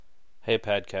Hey,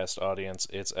 Podcast audience,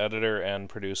 it's editor and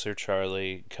producer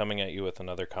Charlie coming at you with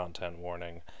another content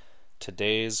warning.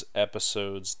 Today's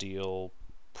episodes deal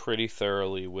pretty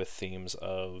thoroughly with themes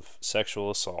of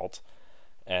sexual assault,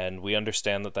 and we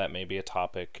understand that that may be a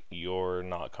topic you're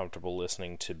not comfortable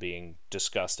listening to being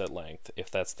discussed at length. If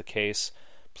that's the case,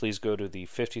 please go to the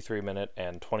 53-minute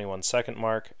and 21-second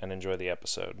mark and enjoy the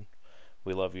episode.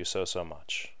 We love you so, so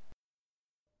much.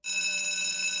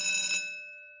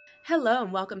 Hello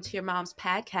and welcome to your mom's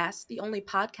podcast, the only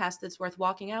podcast that's worth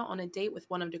walking out on a date with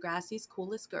one of Degrassi's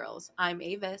coolest girls. I'm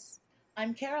Avis.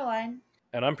 I'm Caroline.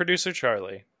 And I'm producer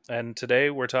Charlie. And today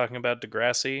we're talking about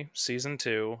Degrassi Season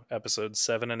 2, Episodes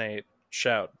 7 and 8,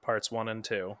 Shout, Parts 1 and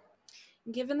 2.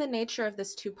 Given the nature of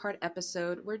this two-part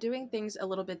episode, we're doing things a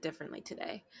little bit differently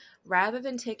today. Rather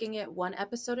than taking it one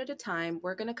episode at a time,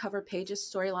 we're going to cover Paige's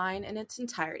storyline in its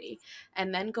entirety,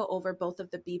 and then go over both of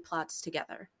the B-plots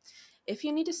together. If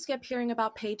you need to skip hearing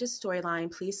about Paige's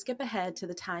storyline, please skip ahead to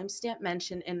the timestamp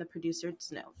mentioned in the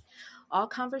producer's note. All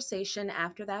conversation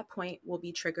after that point will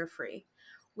be trigger-free.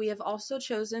 We have also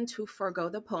chosen to forego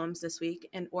the poems this week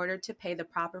in order to pay the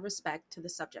proper respect to the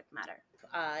subject matter.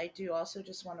 I do also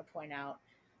just want to point out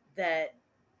that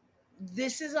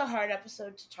this is a hard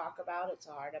episode to talk about. It's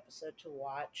a hard episode to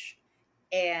watch.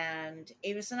 And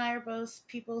Avis and I are both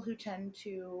people who tend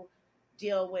to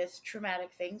deal with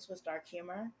traumatic things with dark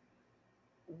humor.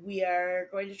 We are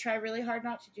going to try really hard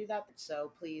not to do that,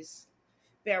 so please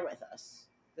bear with us.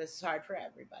 This is hard for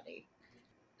everybody.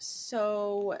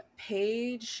 So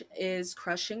Paige is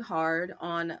crushing hard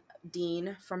on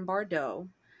Dean from Bordeaux,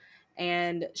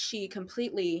 and she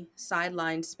completely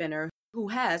sidelined Spinner, who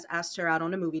has asked her out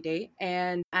on a movie date.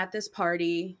 And at this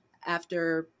party,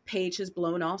 after Paige has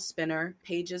blown off Spinner,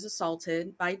 Paige is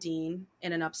assaulted by Dean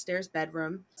in an upstairs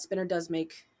bedroom. Spinner does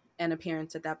make an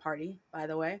appearance at that party, by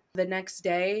the way. The next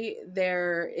day,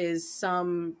 there is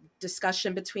some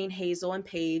discussion between Hazel and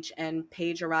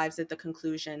Paige arrives at the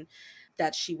conclusion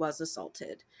that she was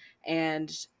assaulted.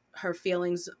 And her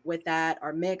feelings with that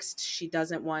are mixed. She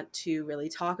doesn't want to really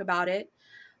talk about it,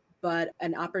 but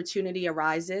an opportunity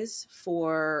arises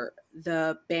for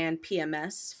the band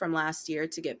PMS from last year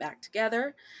to get back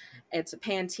together. It's a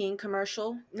Pantene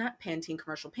commercial, not Pantene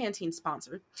commercial, Pantene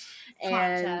sponsored.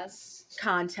 And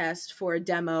contest for a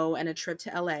demo and a trip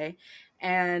to LA.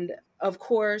 And of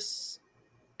course,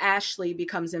 Ashley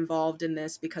becomes involved in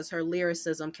this because her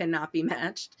lyricism cannot be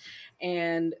matched.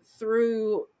 And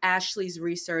through Ashley's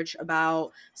research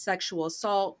about sexual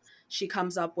assault, she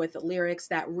comes up with lyrics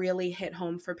that really hit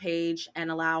home for Paige and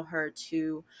allow her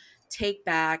to take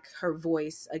back her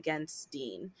voice against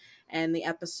Dean. And the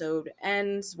episode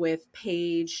ends with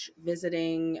Paige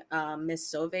visiting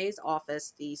Miss Sauve's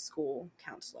office, the school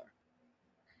counselor.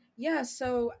 Yeah,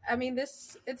 so I mean,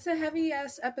 it's a heavy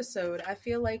ass episode. I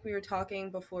feel like we were talking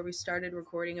before we started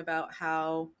recording about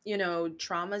how,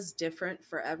 trauma's different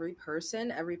for every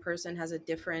person. Every person has a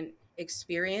different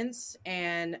experience,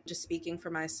 and just speaking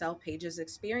for myself, Paige's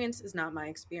experience is not my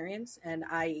experience, and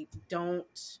I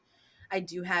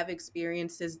do have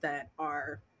experiences that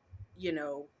are,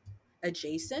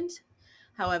 adjacent.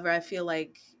 However, I feel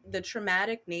like the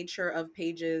traumatic nature of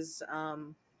Paige's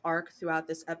arc throughout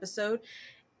this episode,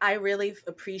 I really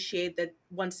appreciate that,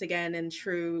 once again, in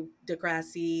true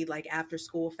Degrassi, like after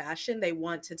school fashion, they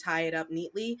want to tie it up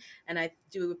neatly. And I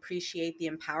do appreciate the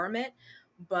empowerment.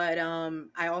 But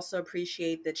I also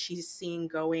appreciate that she's seen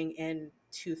going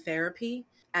into therapy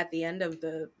at the end of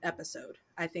the episode.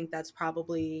 I think that's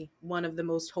probably one of the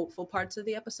most hopeful parts of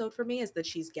the episode for me, is that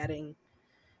she's getting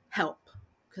help.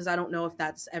 Because I don't know if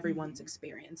that's everyone's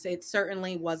experience. It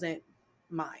certainly wasn't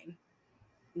mine,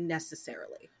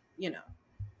 necessarily,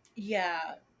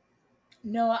 Yeah.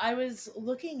 No, I was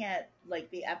looking at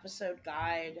like the episode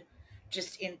guide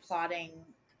just in plotting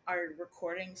our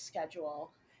recording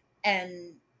schedule,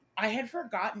 and I had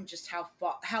forgotten just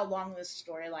how long this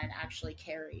storyline actually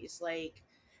carries. Like,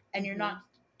 and you're not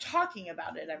talking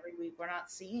about it every week. We're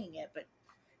not seeing it, but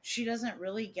she doesn't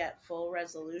really get full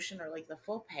resolution, or like the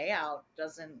full payout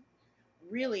doesn't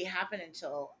really happen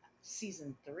until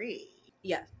season 3.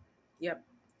 Yeah. Yep.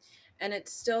 And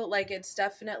it's still like, it's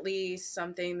definitely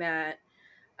something that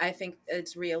I think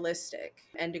it's realistic.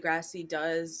 And Degrassi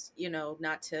does,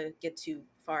 not to get too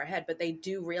far ahead, but they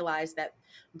do realize that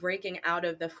breaking out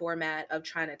of the format of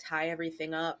trying to tie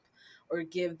everything up or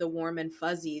give the warm and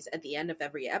fuzzies at the end of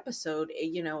every episode.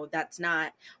 That's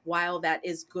not, while that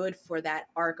is good for that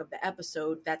arc of the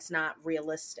episode, that's not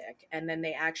realistic. And then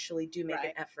they actually do make an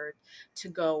Right. effort to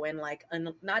go and like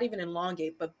not even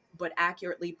elongate, but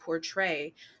accurately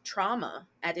portray trauma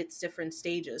at its different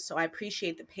stages. So I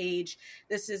appreciate the Paige.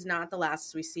 This is not the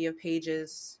last we see of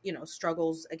Paige's,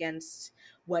 struggles against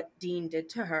what Dean did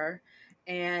to her.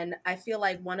 And I feel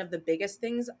like one of the biggest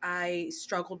things I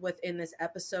struggled with in this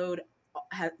episode,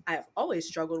 I've always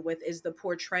struggled with, is the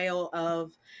portrayal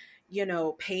of,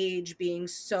 Paige being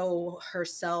so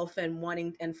herself and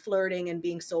wanting and flirting and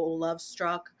being so love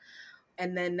struck,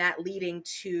 and then that leading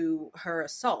to her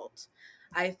assault.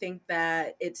 I think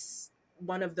that it's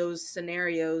one of those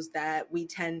scenarios that we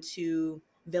tend to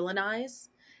villainize.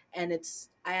 And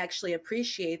I actually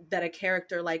appreciate that a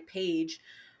character like Paige,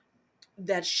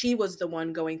 that she was the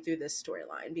one going through this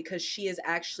storyline, because she is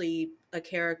actually a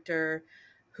character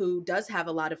who does have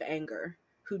a lot of anger,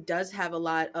 who does have a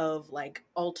lot of like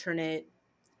alternate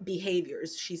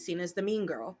behaviors. She's seen as the mean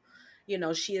girl.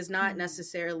 She is not Mhm.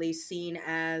 necessarily seen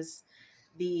as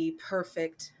the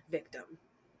perfect victim,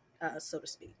 so to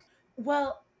speak.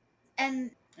 Well,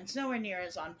 and it's nowhere near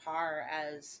as on par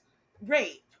as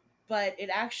rape, but it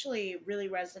actually really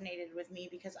resonated with me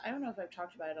because I don't know if I've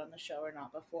talked about it on the show or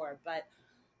not before, but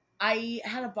I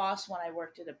had a boss when I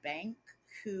worked at a bank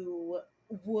who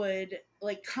would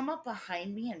like come up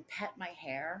behind me and pet my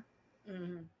hair.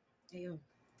 Mm-hmm. Ew,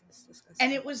 that's And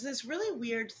disgusting. it was this really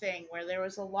weird thing where there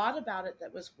was a lot about it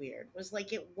that was weird. It was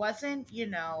like it wasn't,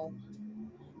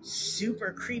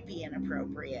 super creepy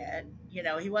inappropriate.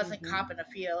 He wasn't Mm-hmm. copping a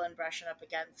feel and brushing up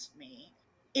against me.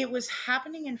 It was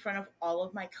happening in front of all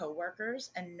of my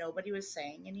coworkers and nobody was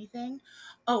saying anything.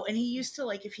 Oh, and he used to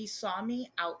like if he saw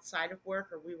me outside of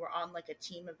work or we were on like a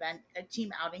team event, a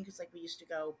team outing cuz like we used to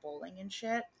go bowling and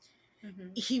shit, Mm-hmm.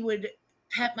 he would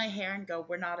pet my hair and go,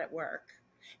 "We're not at work."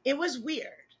 It was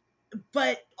weird.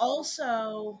 But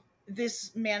also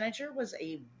this manager was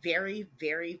a very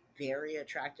very very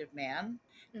attractive man,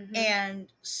 Mm-hmm.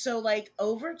 and so, like,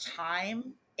 over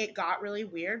time, it got really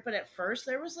weird. But at first,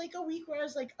 there was like a week where I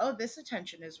was like, oh, this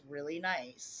attention is really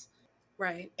nice.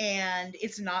 Right. And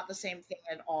it's not the same thing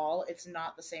at all. It's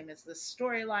not the same as the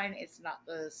storyline. It's not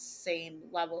the same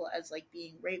level as like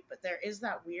being raped. But there is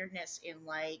that weirdness in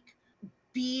like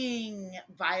being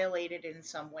violated in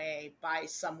some way by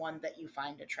someone that you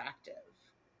find attractive.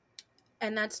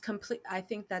 And that's complete. I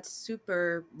think that's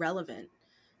super relevant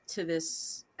to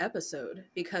this episode,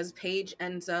 because Paige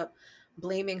ends up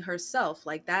blaming herself.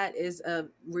 Like, that is a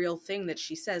real thing that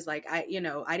she says. Like, I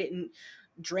didn't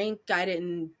drink, I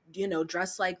didn't,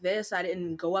 dress like this, I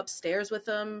didn't go upstairs with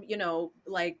them,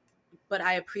 like, but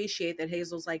I appreciate that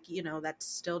Hazel's like, that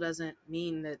still doesn't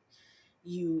mean that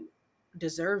you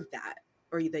deserve that,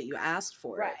 or that you asked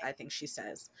for it. I Right. think she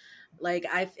says, like,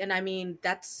 I mean,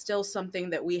 that's still something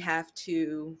that we have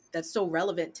to, that's so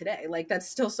relevant today. Like, that's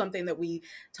still something that we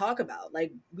talk about.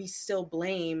 Like, we still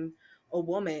blame a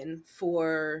woman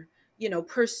for,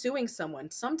 pursuing someone.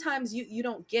 Sometimes you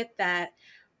don't get that,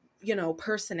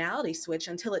 personality switch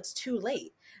until it's too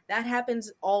late. That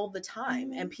happens all the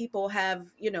time. And Mm-hmm. people have,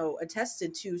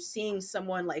 attested to seeing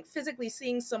someone, like physically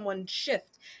seeing someone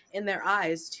shift in their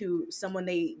eyes to someone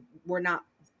they were not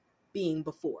being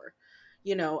before.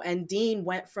 And Dean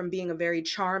went from being a very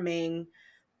charming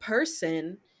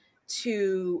person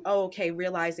to, oh, okay,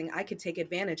 realizing I could take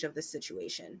advantage of this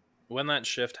situation. When that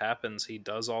shift happens, he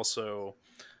does also,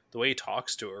 the way he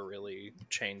talks to her really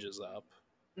changes up.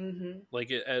 Mm-hmm.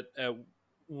 Like at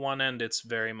one end, it's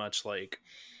very much like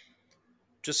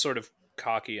just sort of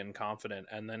cocky and confident,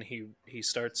 and then he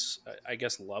starts, I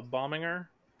guess, love bombing her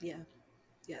Yeah.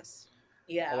 Yes.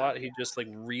 a Yeah. lot. He just like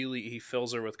really he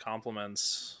fills her with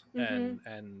compliments Mm-hmm.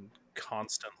 and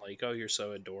constant like, oh, you're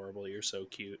so adorable, you're so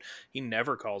cute. He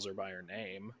never calls her by her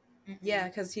name. Yeah,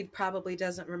 Mm-mm. because he probably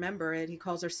doesn't remember it. He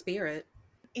calls her spirit.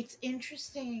 It's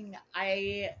interesting.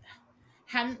 I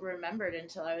hadn't remembered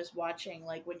until I was watching,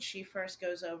 like when she first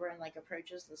goes over and like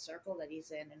approaches the circle that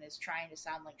he's in and is trying to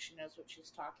sound like she knows what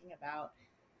she's talking about.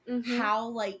 Mm-hmm. How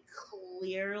like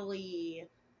clearly,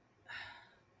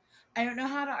 I don't know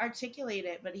how to articulate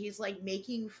it, but he's like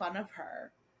making fun of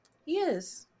her, He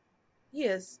is. He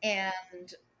is.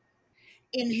 and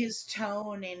in his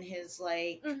tone, in his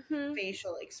like Mm-hmm.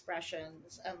 facial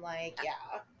expressions, and like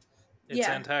yeah, It's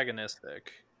Yeah.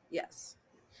 antagonistic. Yes.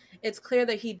 It's clear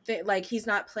that like he's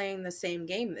not playing the same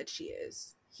game that she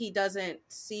is. He doesn't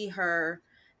see her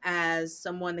as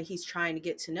someone that he's trying to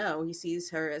get to know. He sees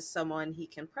her as someone he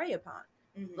can prey upon.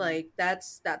 Mm-hmm. Like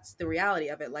that's the reality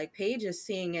of it. Like Paige is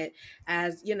seeing it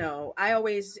as, I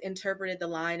always interpreted the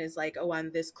line as like, oh,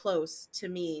 I'm this close to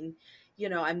mean,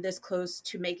 I'm this close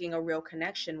to making a real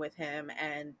connection with him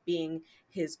and being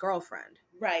his girlfriend.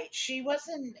 Right. She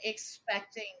wasn't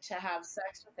expecting to have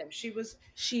sex with him. She was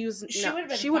She was she no, would have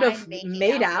been she would fine have making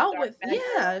made out in the out dark with, bedroom,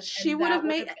 yeah, she and would have that would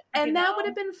made, have been, and that would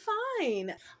have been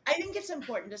fine. I think it's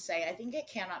important to say, I think it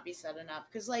cannot be said enough,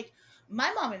 because like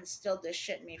my mom instilled this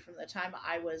shit in me from the time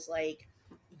I was like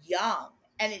young,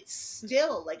 and it's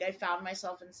still like I found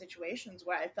myself in situations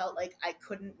where I felt like I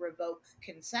couldn't revoke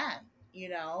consent, you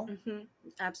know. Hmm.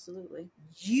 Absolutely.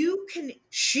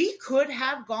 She could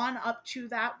have gone up to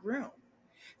that room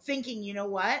thinking, you know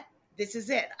what, this is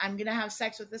it, I'm gonna have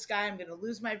sex with this guy, I'm gonna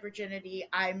lose my virginity,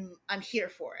 I'm here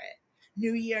for it,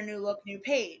 new year, new look, new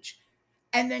page,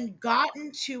 and then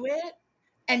gotten to it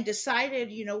and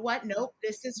decided, you know what, nope,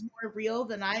 this is more real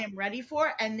than I am ready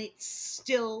for, and it's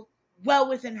still well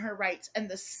within her rights. And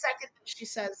the second that she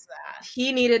says that,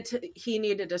 He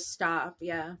needed to stop.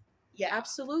 Yeah. yeah,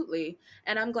 Absolutely.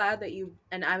 And I'm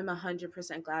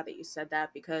 100% glad that you said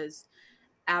that, because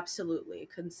absolutely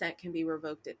consent can be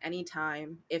revoked at any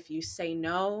time if you say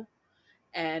no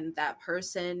and that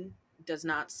person does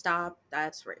not stop.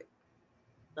 That's rape.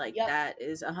 Like yep, that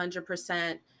is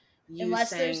 100% you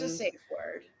unless there's a saying. safe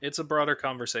word. It's a broader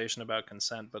conversation about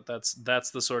consent, but that's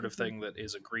the sort of Mhm. thing that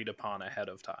is agreed upon ahead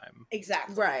of time.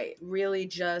 Exactly. Right, really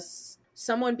just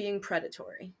someone being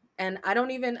predatory. And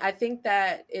I think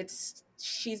that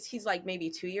he's like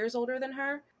maybe 2 years older than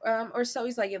her, or so.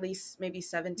 He's like at least maybe Yeah,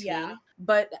 17.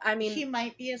 But I mean, he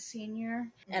might be a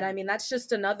senior. and I mean, that's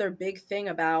just another big thing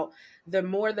about the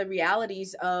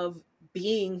realities of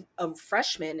being a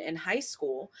freshman in high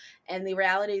school, and the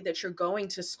reality that you're going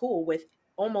to school with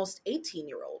almost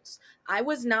 18-year-olds. I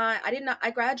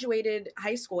graduated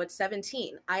high school at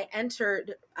 17. I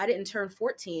didn't turn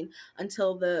 14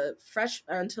 until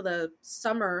the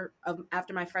summer of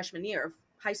after my freshman year of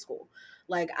high school.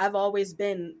 Like I've always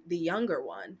been the younger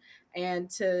one.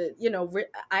 And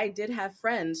I did have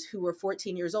friends who were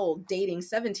 14 years old dating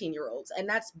 17-year-olds, and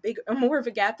that's big more of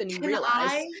a gap than you Can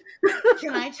realize.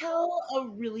 I tell a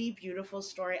really beautiful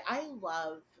story? I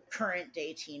love current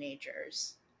day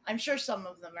teenagers. I'm sure some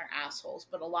of them are assholes,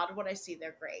 but a lot of what I see,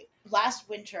 they're great. Last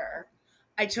winter,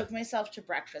 I took myself to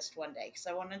breakfast one day because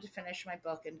I wanted to finish my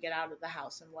book and get out of the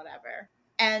house and whatever.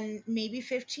 And maybe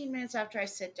 15 minutes after I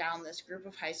sit down, this group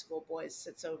of high school boys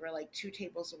sits over like 2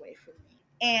 tables away from me.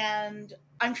 And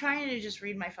I'm trying to just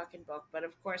read my fucking book, but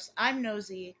of course, I'm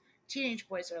nosy. Teenage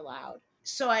boys are loud.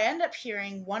 So I end up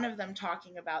hearing one of them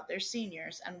talking about their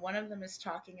seniors, and one of them is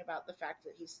talking about the fact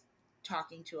that he's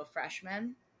talking to a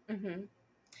freshman. Hmm.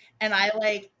 And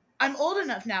I'm old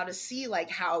enough now to see like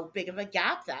how big of a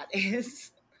gap that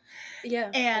is. Yeah,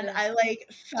 it And I is. like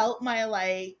felt my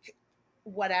like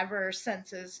whatever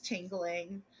senses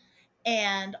tingling,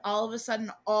 and all of a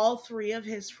sudden all three of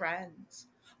his friends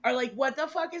are like, what the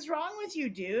fuck is wrong with you,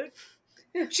 dude?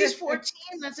 She's 14,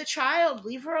 that's a child,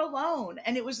 leave her alone.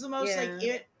 And it was the most like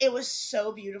Yeah. it was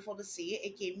so beautiful to see.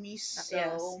 It gave me Yes.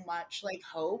 so much like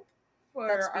hope for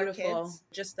That's our beautiful. kids.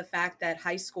 Just the fact that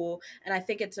high school, and I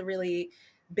think it's a really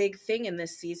big thing in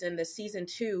this season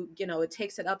two, it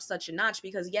takes it up such a notch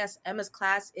because yes, Emma's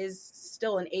class is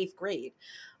still in 8th grade,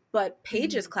 but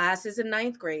Paige's Mhm. class is in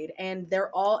 9th grade, and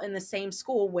they're all in the same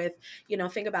school with,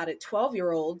 think about it,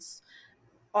 12-year-olds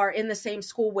are in the same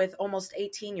school with almost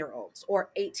 18-year-olds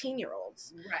or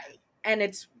 18-year-olds. Right. And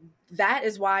that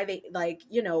is why they like,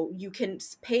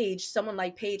 someone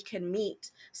like Paige can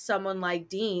meet someone like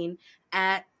Dean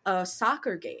at a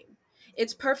soccer game.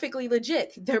 It's perfectly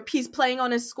legit. He's playing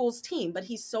on his school's team, but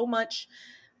he's so much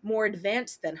more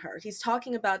advanced than her. He's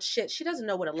talking about shit. She doesn't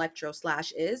know what electro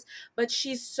slash is, but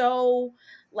she's so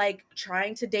like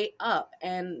trying to date up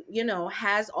and,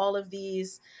 has all of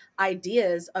these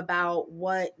ideas about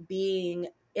what being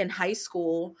in high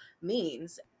school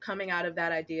means, coming out of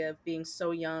that idea of being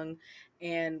so young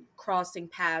and crossing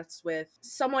paths with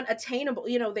someone attainable.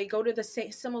 They go to the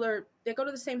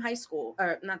same high school,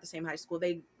 or not the same high school.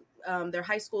 Their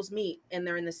high schools meet and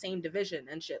they're in the same division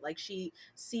and shit. Like she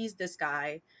sees this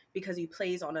guy because he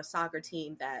plays on a soccer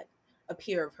team that a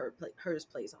peer of hers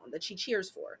plays on, that she cheers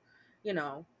for. You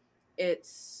know,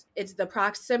 it's the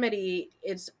proximity.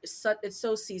 It's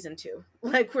so season two.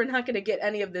 Like we're not gonna get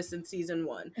any of this in season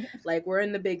one. Like we're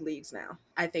in the big leagues now.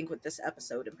 I think with this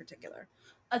episode in particular.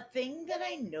 A thing that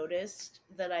I noticed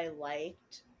that I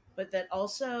liked, but that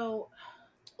also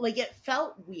like it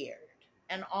felt weird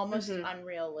and almost Mm-hmm.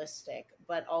 unrealistic,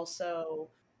 but also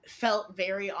felt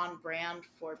very on brand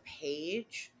for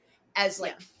Paige, as Yeah.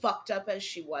 like fucked up as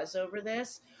she was over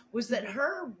this, was that Mhm.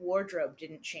 her wardrobe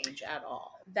didn't change at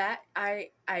all. That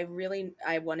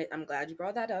I'm glad you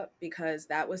brought that up, because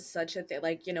that was such a thing.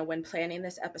 Like, when planning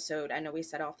this episode, I know we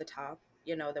said off the top,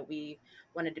 that we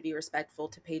wanted to be respectful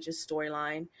to Paige's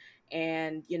storyline,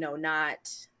 and,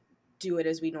 not do it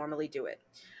as we normally do it.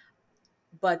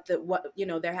 But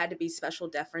there had to be special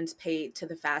deference paid to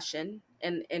the fashion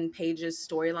in Paige's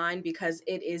storyline, because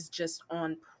it is just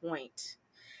on point.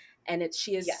 And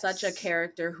she is such a Yes.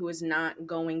 character who is not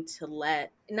going to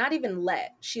not even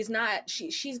let she's not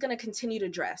she's going to continue to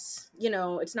dress.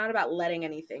 It's not about letting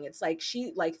anything. It's like,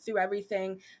 she, like, through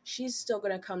everything, she's still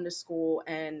going to come to school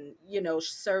and,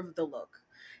 serve the look.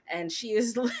 And she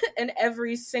is in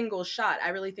every single shot. I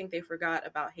really think they forgot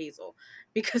about Hazel,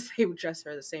 because they would dress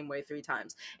her the same way 3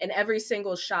 times. In every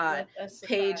single shot, What a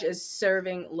Paige is surprise.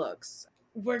 serving looks.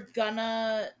 We're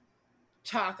gonna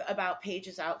talk about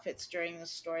Paige's outfits during the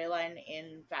storyline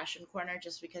in Fashion Corner,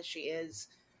 just because she is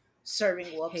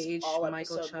serving looks Paige all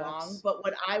Michael episode long. Chucks. But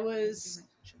what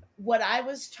I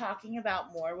was talking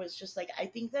about more was just like, I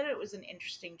think that it was an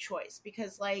interesting choice,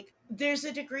 because like there's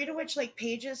a degree to which like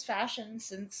Paige's fashion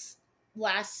since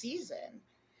last season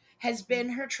has been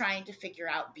her trying to figure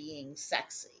out being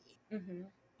sexy. Mm-hmm.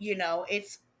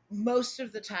 It's most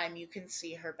of the time you can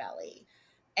see her belly,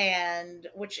 and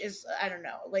which is, I don't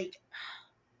know, like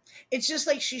it's just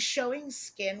like she's showing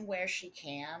skin where she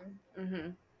can,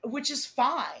 Mm-hmm. which is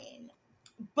fine.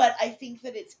 But I think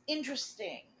that it's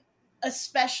interesting,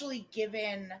 especially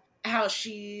given how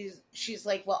she's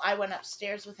like, well, I went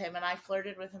upstairs with him and I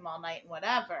flirted with him all night and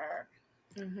whatever,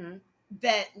 Mm-hmm.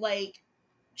 that like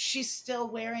she's still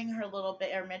wearing her little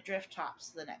bit or midriff tops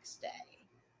the next day.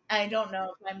 I don't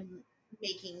know if I'm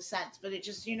making sense, but it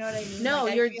just, you know what I mean? No,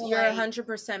 Like I feel you're like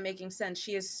 100% making sense.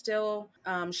 She is still,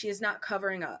 she is not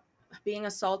covering up. Being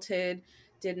assaulted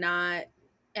did not,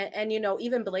 and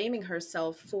even blaming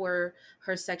herself for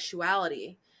her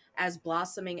sexuality, as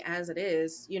blossoming as it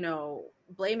is,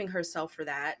 blaming herself for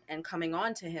that and coming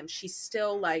on to him. She's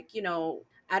still like,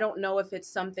 I don't know if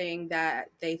it's something that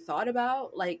they thought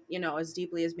about, like, as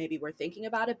deeply as maybe we're thinking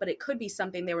about it, but it could be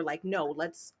something they were like, no,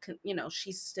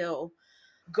 she's still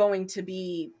going to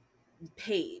be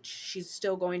Paige. She's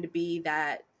still going to be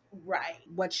that, right,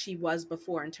 what she was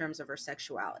before in terms of her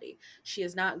sexuality. She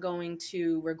is not going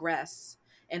to regress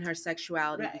in her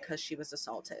sexuality right, because she was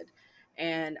assaulted.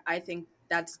 And I think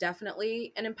that's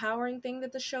definitely an empowering thing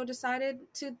that the show decided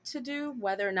to do,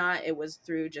 whether or not it was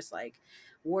through just like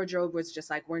wardrobe was just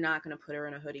like, we're not going to put her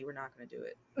in a hoodie, we're not going to do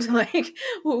it. Like,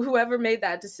 whoever made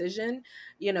that decision,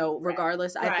 right,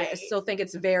 regardless, I right, still think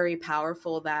it's very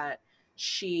powerful that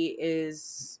she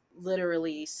is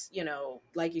literally,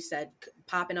 like you said,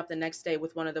 popping up the next day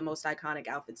with one of the most iconic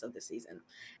outfits of the season,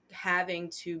 having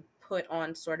to put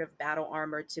on sort of battle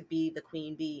armor to be the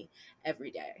queen bee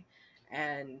every day.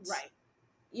 And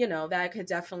right. that could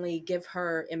definitely give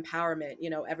her empowerment.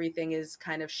 Everything is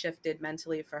kind of shifted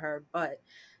mentally for her, but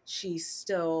she's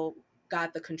still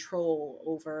got the control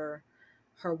over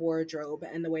her wardrobe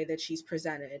and the way that she's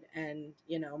presented. And,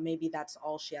 maybe that's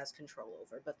all she has control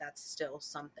over, but that's still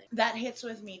something. That hits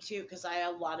with me too, because I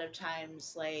a lot of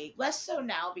times, like, less so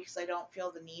now because I don't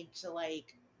feel the need to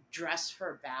like dress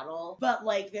for battle, but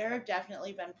like there have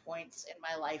definitely been points in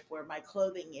my life where my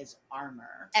clothing is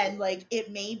armor, and like it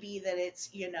may be that it's,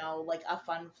 like a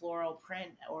fun floral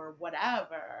print or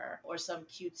whatever, or some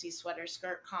cutesy sweater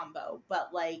skirt combo, but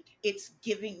like it's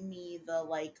giving me the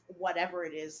like whatever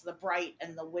it is, the bright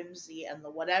and the whimsy and the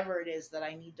whatever it is that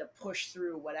I need to push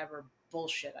through whatever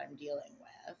bullshit I'm dealing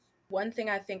with. One thing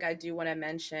I think I do want to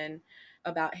mention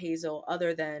about Hazel,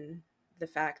 other than the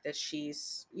fact that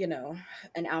she's,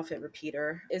 an outfit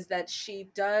repeater, is that she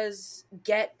does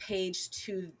get Paige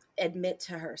to admit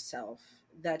to herself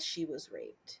that she was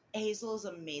raped. Hazel is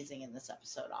amazing in this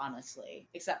episode, honestly,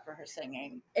 except for her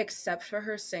singing. Except for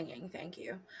her singing, thank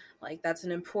you. Like, that's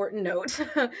an important note.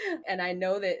 And I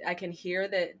know that I can hear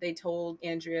that they told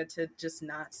Andrea to just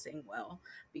not sing well,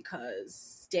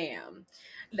 because damn,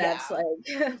 that's Yeah.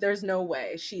 like there's no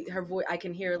way. Her voice, I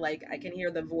can hear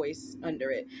the voice under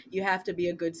it. You have to be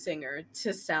a good singer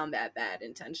to sound that bad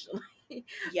intentionally.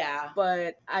 Yeah.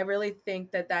 But I really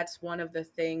think that that's one of the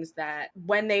things that,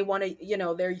 when they want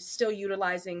to, they're still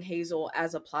utilizing Hazel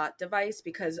as a plot device,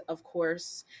 because of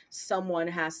course someone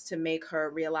has to make her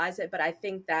realize it. But I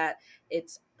think that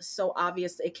it's so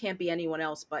obvious it can't be anyone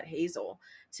else but Hazel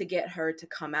to get her to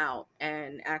come out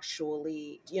and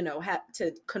actually,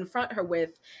 to confront her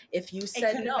with, if you It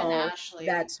said could have been no, Ashley.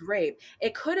 that's rape.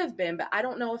 It could have been, but I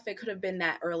don't know if it could have been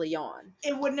that early on.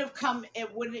 It wouldn't have come.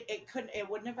 It wouldn't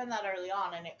have been that early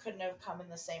on, and it couldn't have come in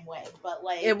the same way. But It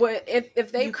like, would,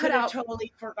 if they you cut could have out.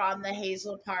 totally forgotten the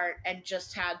Hazel part and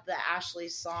just had the Ashley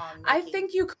song I making.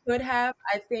 think you could have.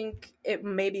 I think it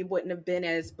maybe wouldn't have been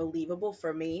as believable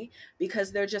for me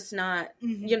because they're just not,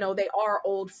 Mhm. they are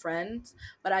old friends,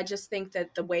 but I just think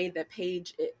that the way that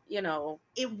Paige,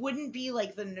 It wouldn't be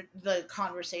like the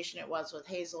conversation it was with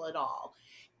Hazel at all.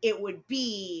 It would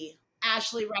be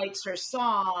Ashley writes her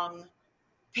song,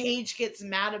 Paige gets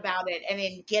mad about it, and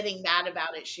in getting mad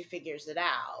about it, she figures it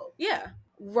out. yeah,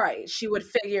 right. She would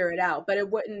figure it out, but it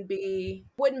wouldn't be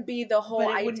the whole But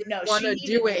it I wouldn't. didn't No, want she to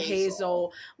needed do it, Hazel.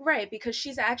 Hazel. Right, because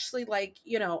she's actually like,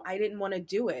 I didn't want to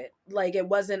do it. Like it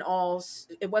wasn't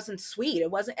sweet.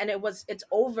 It wasn't, and it's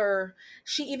over.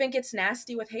 She even gets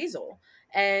nasty with Hazel.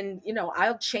 And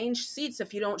I'll change seats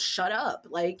if you don't shut up.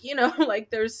 Like, like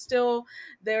Yeah,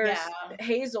 there's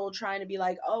Hazel trying to be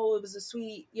like, oh, it was a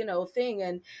sweet, thing.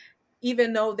 And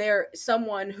even though they're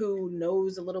someone who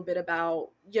knows a little bit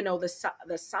about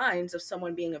the signs of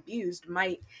someone being abused,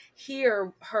 might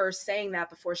hear her saying that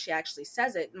before she actually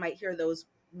says it, might hear those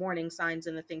warning signs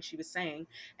in the things she was saying,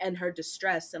 and her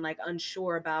distress and like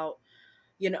unsure about,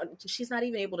 she's not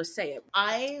even able to say it.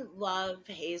 I love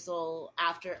Hazel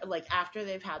after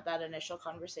they've had that initial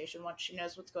conversation. Once she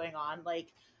knows what's going on,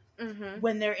 like Mm-hmm.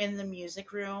 when they're in the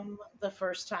music room the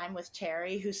first time with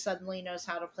Terry, who suddenly knows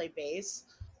how to play bass.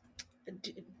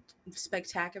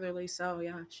 Spectacularly so,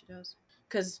 yeah, she does.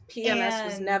 Because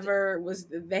PMS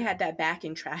And they had that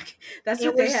backing track. That's it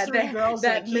what they was had. three girls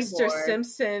and a That Mr. keyboard.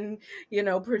 Simpson,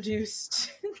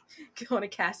 produced on a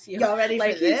Casio. Y'all ready for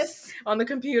Like he's this? on the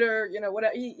computer,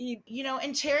 whatever.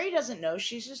 And Terry doesn't know.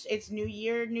 It's new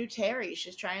year, new Terry.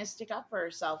 She's trying to stick up for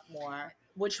herself more.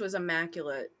 Which was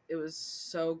immaculate. It was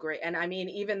so great. And I mean,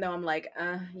 even though I'm like,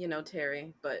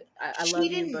 Terry, but I She love you,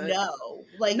 didn't but know.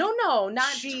 Like, no,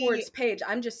 not she, towards Paige.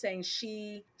 I'm just saying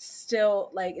she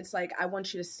still like, it's like I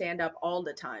want you to stand up all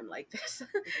the time like this.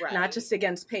 Not right, just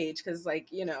against Paige, because like,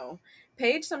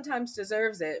 Paige sometimes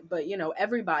deserves it, but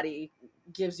everybody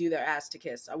gives you their ass to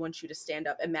kiss. I want you to stand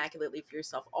up immaculately for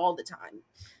yourself all the time,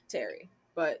 Terry.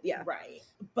 But yeah. right.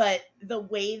 But the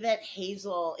way that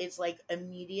Hazel is like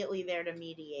immediately there to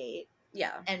mediate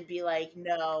Yeah. and be like,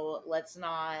 no, let's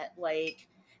not, like,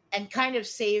 and kind of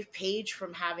save Paige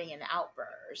from having an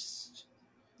outburst.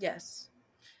 Yes.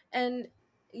 And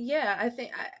yeah, I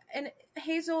think and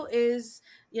Hazel is,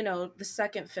 the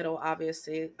second fiddle,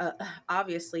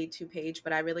 obviously to Paige,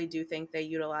 but I really do think they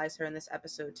utilize her in this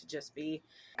episode to just be,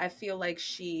 I feel like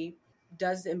she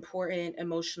does important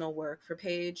emotional work for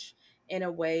Paige in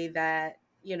a way that,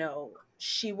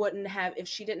 she wouldn't have if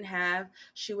she didn't have,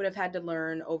 she would have had to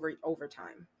learn over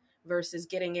time versus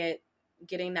getting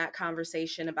that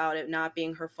conversation about it not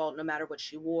being her fault no matter what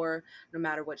she wore, no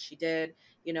matter what she did,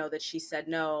 that she said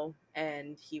no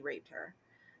and he raped her.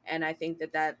 And I think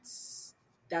that's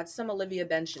some Olivia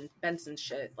Benson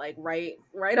shit. Like right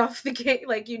off the gate,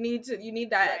 like you need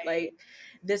that, Right, like,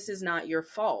 this is not your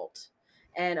fault.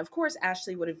 And of course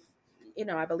Ashley would have,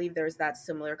 I believe there's that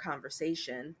similar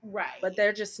conversation, but right.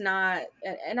 they're just not.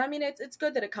 And I mean, it's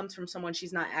good that it comes from someone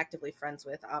she's not actively friends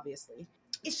with, obviously.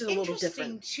 It's It's just a little different.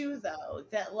 interesting too, though,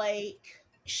 that like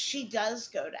she does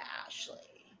go to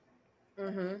Ashley,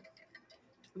 Hmm.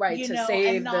 Right, to and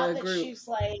save not the that group. she's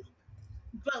like,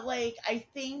 but like I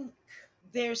think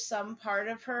there's some part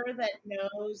of her that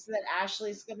knows that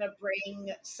Ashley's gonna bring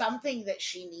something that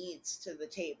she needs to the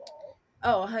table.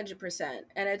 Oh, 100%.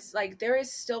 And it's like there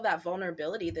is still that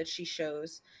vulnerability that she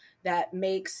shows that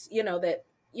makes,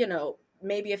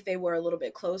 maybe if they were a little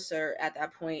bit closer at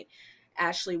that point,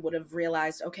 Ashley would have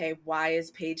realized, okay, why is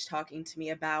Paige talking to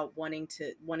me about wanting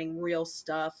real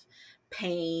stuff,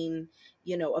 pain,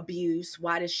 abuse?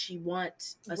 Why does she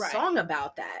want a song Right,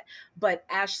 about that? But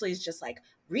Ashley's just like,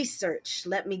 research,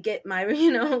 let me get my,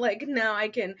 like now I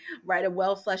can write a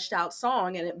well fleshed out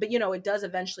song. And but it does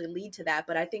eventually lead to that.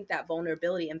 But I think that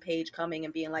vulnerability and Paige coming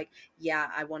and being like, yeah,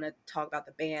 I want to talk about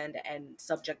the band and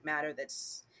subject matter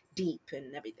that's deep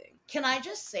and everything. can I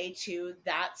just say too,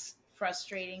 that's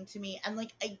frustrating to me, and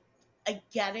like I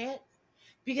get it,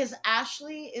 because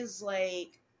Ashley is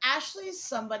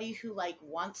somebody who like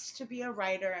wants to be a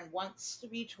writer and wants to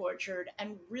be tortured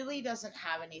and really doesn't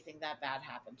have anything that bad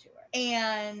happen to her.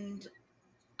 And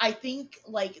I think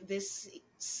like this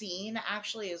scene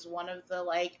actually is one of the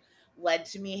like led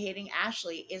to me hating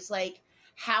Ashley, is like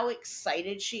how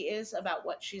excited she is about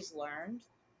what she's learned.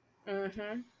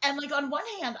 Mm-hmm. And like on one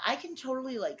hand, I can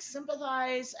totally like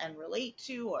sympathize and relate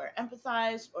to or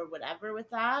empathize or whatever with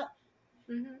that.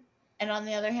 Mm-hmm. And on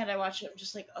the other hand, I watch it, I'm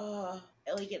just like, oh,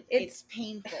 like It's it's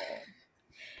painful.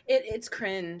 it's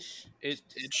cringe. It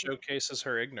Just showcases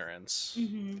her ignorance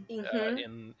Mm-hmm.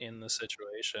 mm-hmm. in the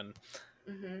situation.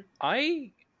 Mm-hmm.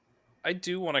 I I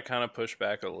do want to kind of push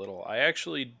back a little. I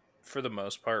actually, for the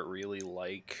most part, really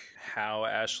like how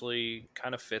Ashley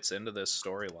kind of fits into this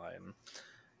storyline.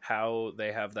 How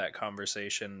they have that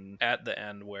conversation at the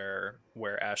end where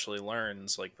Ashley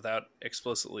learns, like without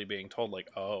explicitly being told, like,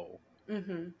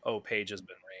 Mm-hmm. Paige has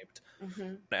been raped.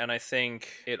 Mm-hmm. And I think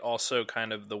it also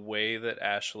kind of the way that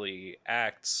Ashley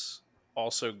acts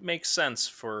also makes sense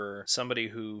for somebody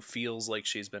who feels like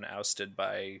she's been ousted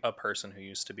by a person who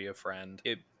used to be a friend.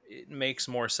 It makes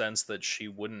more sense that she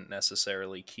wouldn't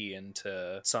necessarily key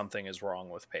into something is wrong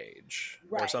with Paige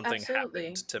or Right. something happened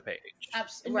Absolutely. to Paige.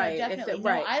 No, Right. If definitely. it No,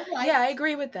 right. Yeah, I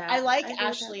agree with I that. like I agree with that.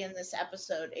 Ashley in this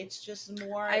episode. It's just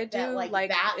more I that do like like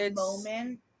that it's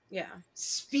moment yeah.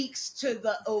 speaks to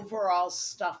the overall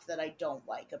stuff that I don't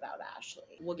like about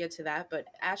Ashley. We'll get to that, but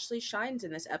Ashley shines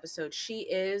in this episode. She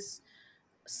is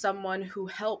someone who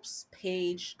helps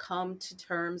Paige come to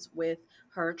terms with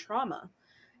her trauma.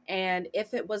 And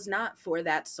if it was not for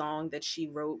that song that she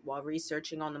wrote while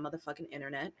researching on the motherfucking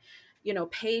internet,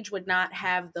 Paige would not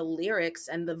have the lyrics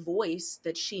and the voice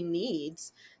that she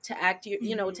needs to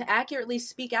Mm-hmm. to accurately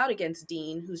speak out against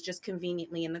Dean, who's just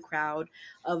conveniently in the crowd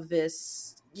of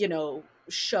this,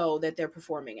 show that they're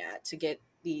performing at to get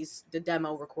the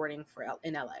demo recording for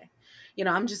in LA.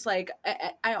 I'm just like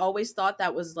I always thought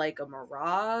that was like a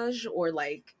mirage or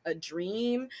like a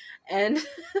dream, and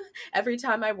every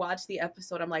time I watch the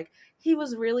episode, I'm like, he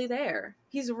was really there.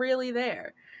 He's really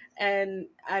there. And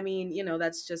I mean,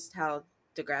 that's just how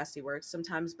Degrassi works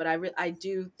sometimes. But I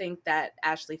do think that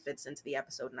Ashley fits into the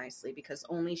episode nicely because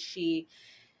only she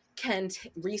can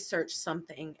research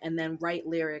something and then write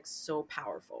lyrics so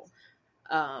powerful.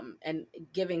 And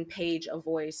giving Paige a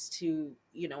voice to,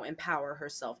 empower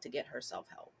herself to get herself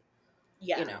help.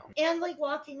 Yeah. You know. And like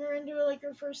walking her into like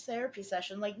her first therapy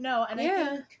session. Like no, and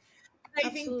Yeah, I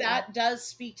think absolutely. that does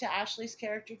speak to Ashley's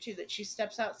character too, that she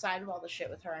steps outside of all the shit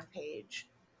with her and Paige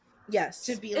to Yes,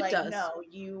 be it like, does. no,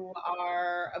 you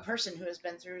are a person who has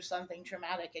been through something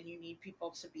traumatic and you need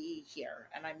people to be here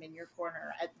and I'm in your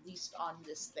corner, at least on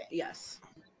this thing. Yes.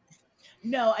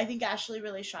 No, I think Ashley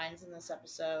really shines in this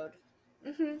episode.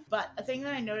 Mm-hmm. But a thing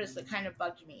that I noticed that kind of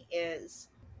bugged me is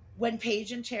when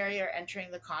Paige and Terry are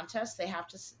entering the contest, they have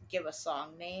to give a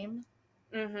song name.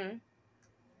 Mm-hmm.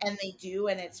 And they do,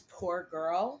 and it's Poor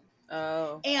Girl.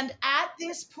 Oh. And at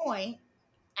this point,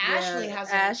 Ashley Yeah,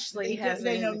 hasn't. Ashley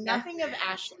They know hasn't. nothing of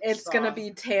Ashley's It's gonna song.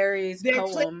 be Terry's They're poem.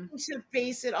 planning to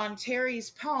base it on Terry's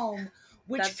poem,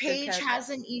 which That's the Paige catch.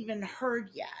 hasn't even heard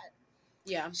yet.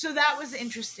 Yeah. So that was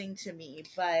interesting to me,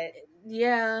 but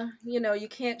Yeah, you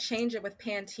can't change it with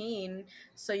Pantene,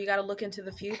 so you got to look into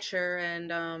the future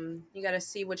and you got to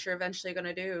see what you're eventually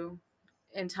gonna do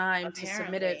in time to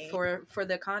submit it apparently, for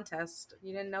the contest.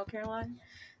 You didn't know, Caroline?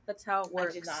 That's how it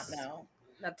I did not works. know.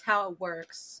 That's how it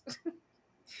works.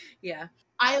 Yeah.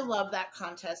 I love that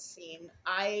contest scene.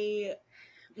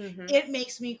 Mm-hmm. It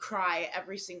makes me cry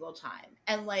every single time,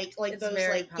 and like It's those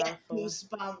very like get powerful.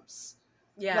 goosebumps.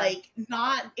 Yeah. Like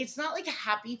it's not like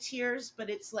happy tears, but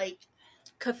it's like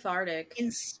Cathartic.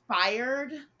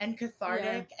 inspired and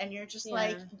cathartic, Yeah. and you're just Yeah.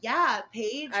 like, yeah,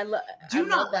 Paige, I do love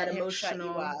not that let him shut you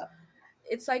emotional. up.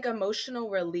 It's like emotional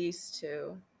release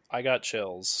too. I got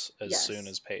chills as soon Yes.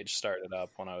 as Paige started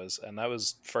up and that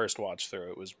was first watch through.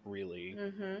 It was really,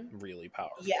 Mm-hmm. really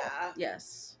powerful. Yeah.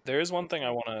 Yes. There is one thing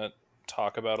I want to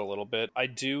talk about a little bit. I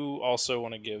do also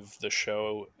want to give the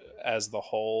show as the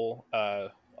whole,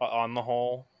 on the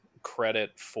whole,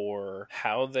 credit for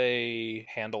how they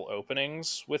handle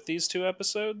openings with these two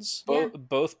episodes. Yeah.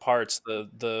 Both parts.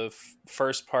 The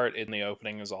first part in the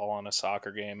opening is all on a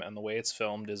soccer game, and the way it's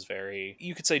filmed is very,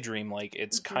 you could say, dreamlike.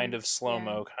 It's kind of slow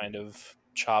mo, kind of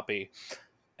choppy.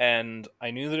 And I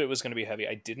knew that it was going to be heavy.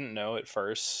 I didn't know at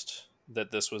first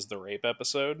that this was the rape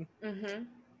episode. Mm-hmm.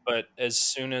 But as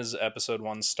soon as episode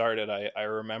one started, I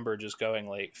remember just going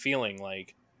like, feeling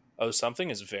like, oh, something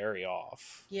is very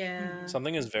off. Yeah.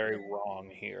 Something is very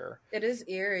wrong here. It is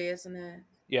eerie, isn't it?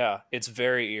 Yeah, it's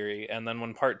very eerie. And then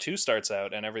when part two starts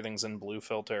out and everything's in blue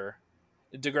filter,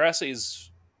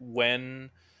 Degrassi's, when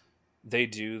they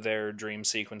do their dream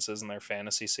sequences and their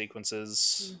fantasy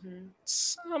sequences, Mm-hmm.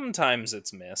 sometimes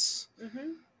it's miss.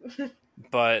 Mm-hmm.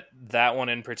 But that one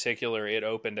in particular, it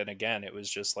opened, and again, it was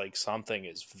just like, something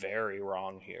is very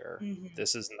wrong here. Mm-hmm.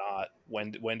 This is not,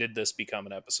 when did this become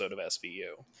an episode of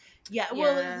SVU? Yeah,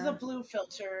 well, the Yeah. blue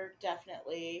filter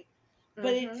definitely, but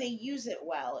they Mm-hmm. use it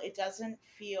well. It doesn't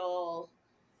feel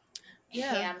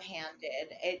Yeah.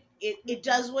 ham-handed. It Mm-hmm.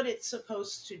 does what it's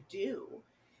supposed to do.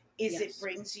 Is it Yes.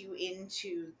 brings you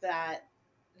into that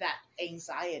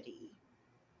anxiety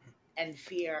and Yeah.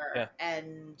 fear,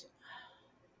 and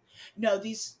no,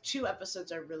 these two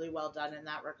episodes are really well done in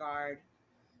that regard.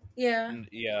 Yeah.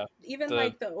 Yeah. Even The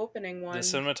like the opening the one.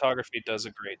 cinematography does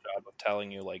a great job of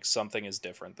telling you, like, something is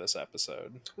different this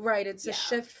episode. Right, it's a Yeah.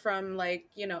 shift from, like,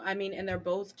 I mean, and they're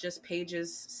both just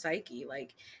Paige's psyche.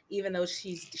 Like, even though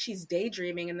she's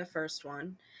daydreaming in the first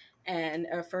one, and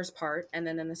first part, and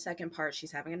then in the second part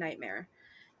she's having a nightmare.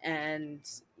 And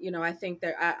I think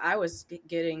that I was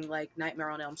getting like Nightmare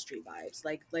on Elm Street vibes.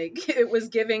 Like it was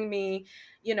giving me,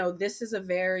 this is a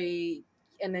very,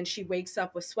 and then she wakes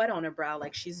up with sweat on her brow,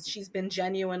 like she's been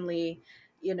genuinely,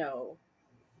 you know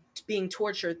being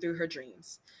tortured through her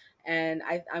dreams. And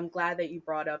I'm glad that you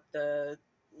brought up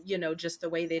just the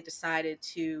way they decided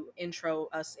to intro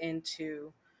us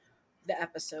into the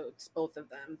episodes, both of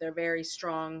them. They're very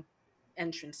strong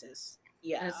entrances.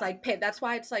 And it's Yeah. like, that's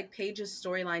why it's like Paige's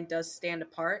storyline does stand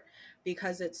apart,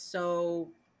 because it's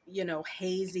so,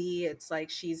 hazy. It's like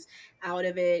she's out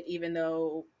of it, even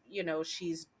though,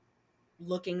 she's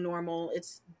looking normal.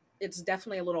 It's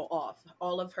definitely a little off.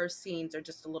 All of her scenes are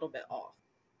just a little bit off.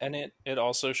 And it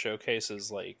also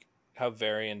showcases, like, how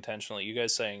very intentionally, you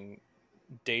guys saying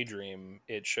daydream,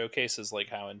 it showcases like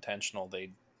how intentionally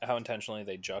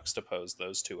they juxtapose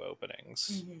those two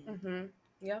openings. Hmm. Mm-hmm.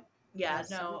 Yep. Yeah. Yeah.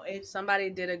 No. It Somebody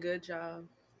did a good job.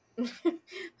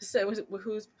 So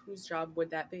whose job would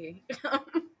that be?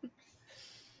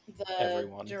 the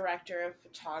Everyone. director of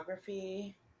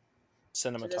photography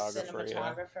to the Cinematographer,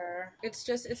 yeah. cinematographer. It's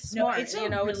No, smart. it's a It's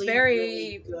really, really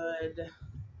very good.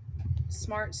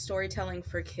 smart storytelling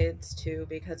for kids too,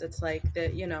 because it's like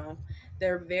that.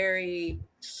 They're very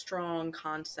strong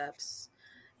concepts.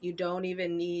 You don't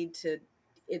even need to.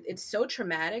 It's so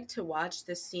traumatic to watch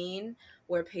the scene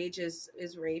where Paige is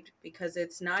raped, because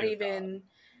it's not Dear God. even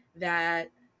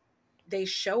that they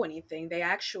show anything. They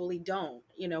actually don't.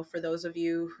 For those of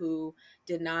you who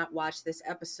did not watch this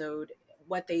episode,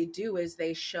 what they do is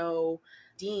they show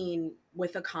Dean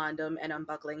with a condom and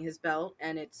unbuckling his belt.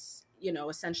 And it's,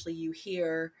 essentially you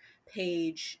hear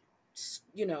Paige,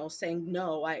 saying,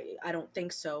 no, I don't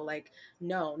think so. Like,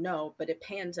 no, no. But it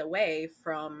pans away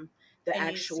from the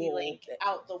And you see actual, like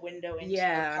out the window into the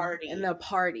yeah, and party, the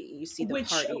party. You see the which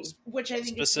party. which I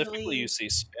think is Specifically, you really. see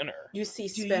Spinner. You see Do you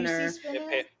see Spinner. Spinner?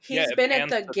 Yeah, He's it been at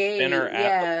pans the to Spinner gate.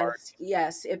 at the party.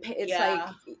 Yes.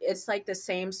 Yeah. It's like the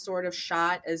same sort of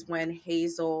shot as when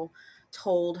Hazel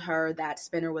told her that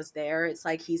Spinner was there. It's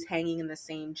like he's hanging in the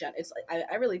same jet. It's like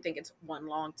I really think it's one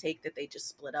long take that they just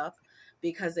split up,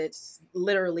 because it's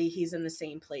literally he's in the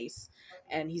same place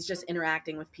and he's just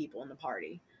interacting with people in the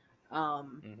party,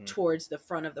 Mm-hmm. towards the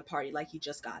front of the party, like he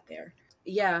just got there.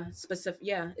 Yeah, specific.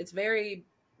 Yeah, it's very,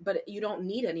 but you don't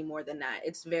need any more than that.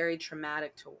 It's very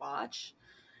traumatic to watch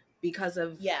because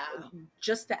of Yeah.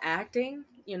 just the acting.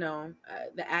 The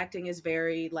acting is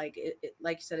very, like,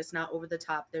 like you said, it's not over the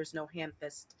top. There's no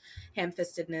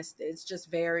ham-fistedness. It's just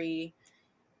very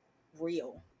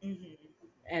real Hmm.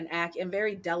 and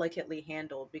very delicately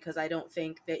handled, because I don't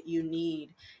think that you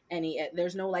need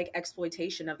there's no like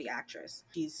exploitation of the actress.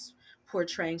 She's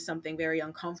portraying something very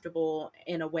uncomfortable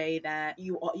in a way that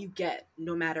you get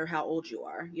no matter how old you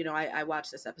are. I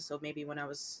watched this episode maybe when I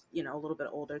was, a little bit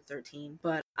older, 13,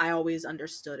 but I always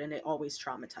understood, and it always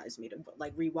traumatized me. To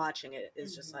like, rewatching it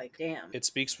is just Hmm. like, damn. It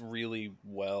speaks really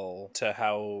well to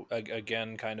how,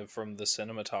 again, kind of from the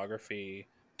cinematography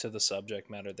to the subject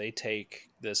matter, they take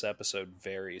this episode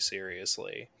very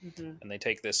seriously, Hmm. and they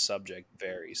take this subject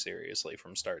very seriously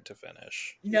from start to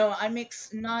finish. No, I'm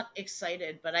not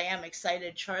excited, but I am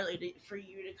excited, Charlie, for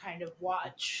you to kind of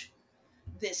watch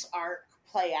this arc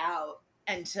play out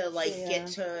and to like get Yeah.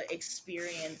 to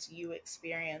experience you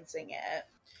experiencing it.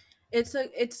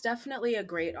 It's definitely a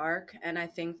great arc, and I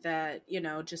think that,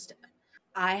 just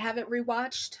I haven't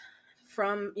rewatched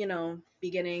from,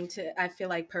 beginning to, I feel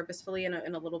like, purposefully in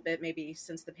a little bit, maybe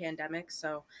since the pandemic.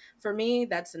 So for me,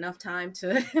 that's enough time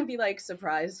to be like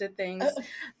surprised at things.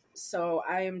 So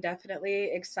I am definitely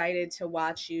excited to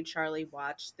watch you, Charlie,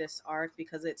 watch this arc,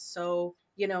 because it's so,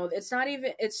 it's not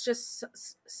even, it's just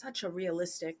such a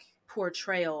realistic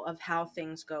portrayal of how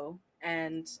things go.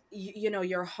 And,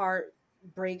 your heart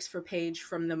breaks for Paige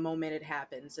from the moment it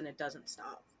happens, and it doesn't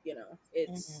stop.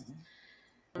 It's Mhm.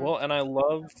 Well, and I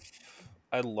love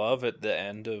I love at the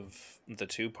end of the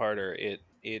two-parter,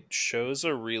 it shows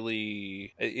a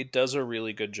really, it does a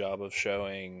really good job of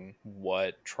showing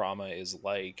what trauma is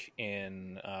like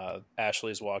in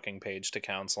Ashley's walking Paige to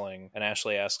counseling, and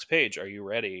Ashley asks Paige, "Are you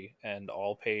ready?" And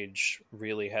all Paige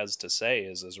really has to say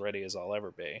is, "As ready as I'll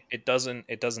ever be." It doesn't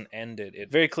end it. It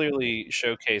very clearly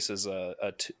showcases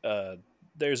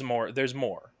there's more. There's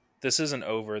more. This isn't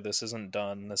over. This isn't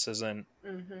done. This isn't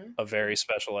Mm-hmm. a very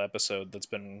special episode that's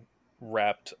been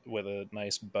wrapped with a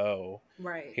nice bow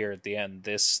Right. here at the end.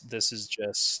 This is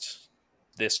just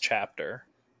this chapter.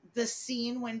 The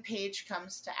scene when Paige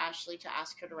comes to Ashley to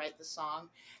ask her to write the song,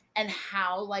 and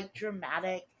how like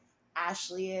dramatic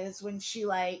Ashley is when she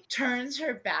like turns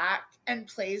her back and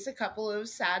plays a couple of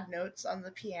sad notes on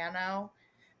the piano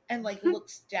and like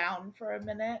looks down for a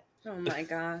minute. Oh my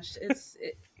gosh, It's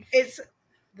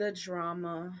the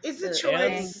drama. it's a The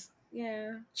choice.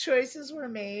 yeah, Choices were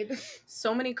made.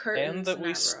 so many curtains And that in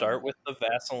we that start room. with the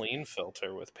Vaseline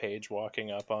filter with Paige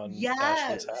walking up on Ashley's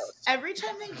Yes. house. Every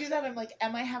time they do that, I'm like,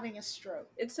 am I having a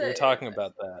stroke? It's We were a talking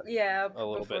about that yeah a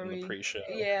little bit before in the we pre-show.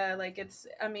 yeah like it's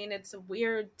I mean it's a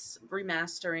weird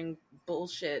remastering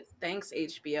bullshit. Thanks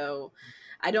HBO.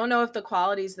 I don't know if the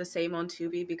quality's the same on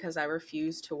Tubi because I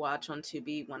refuse to watch on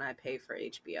Tubi when I pay for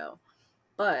HBO.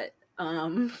 But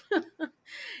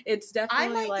it's I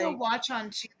definitely might go like watch on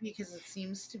Tubi because it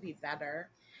seems to be better.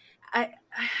 I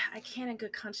I can't in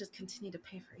good conscience continue to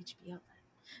pay for HBO.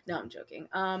 No, I'm joking.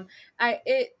 I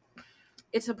it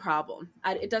it's a problem.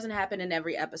 It doesn't happen in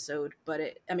every episode, but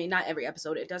I mean, not every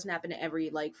episode. It doesn't happen in every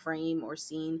like frame or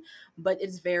scene, but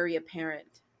it's very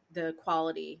apparent. The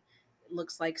quality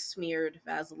looks like smeared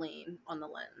Vaseline on the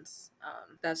lens.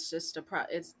 That's just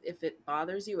it's if it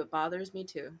bothers you, it bothers me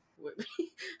too.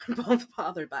 We're both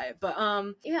bothered by it, but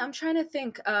yeah, I'm trying to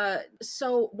think.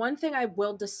 So one thing I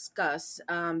will discuss.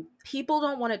 People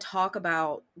don't want to talk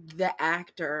about the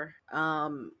actor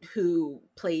who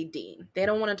played Dean. They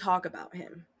don't want to talk about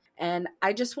him. And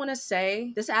I just want to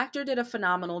say this actor did a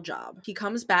phenomenal job. He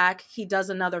comes back, he does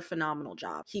another phenomenal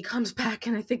job. He comes back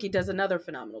and I think he does another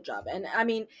phenomenal job. And I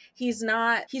mean, he's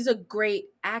a great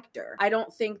actor. I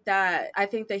think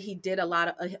that he did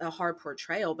a hard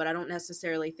portrayal, but I don't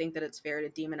necessarily think that it's fair to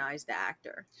demonize the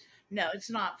actor No, it's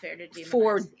not fair to demonize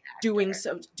for the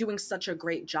actor. doing such a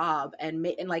great job and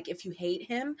like if you hate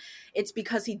him it's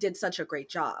because he did such a great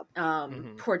job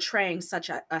portraying such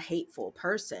a hateful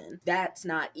person. That's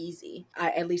not easy.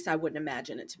 At least I wouldn't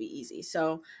imagine it to be easy.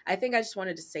 So I think I just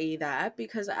wanted to say that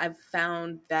because I've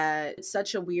found that it's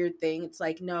such a weird thing. It's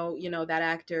like, no, that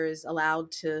actor is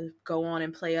allowed to go on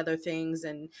and play other things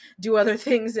and do other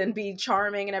things and be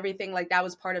charming and everything. Like that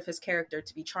was part of his character,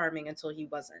 to be charming until he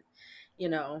wasn't, you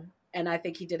know. And I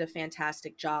think he did a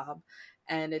fantastic job.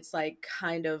 And it's like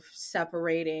kind of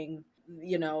separating,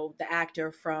 the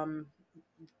actor from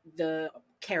the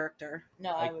character.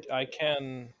 No, I would.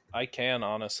 I can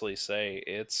honestly say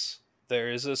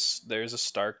there's a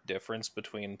stark difference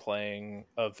between playing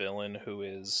a villain who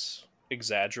is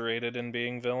exaggerated in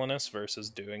being villainous versus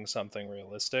doing something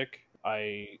realistic.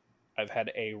 I've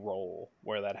had a role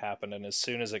where that happened, and as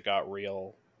soon as it got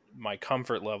real, my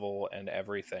comfort level and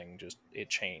everything just it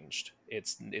changed.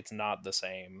 It's not the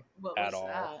same What at was all.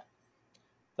 that?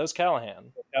 That was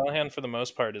Callahan. Callahan for the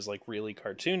most part is like really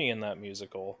cartoony in that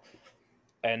musical.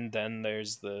 And then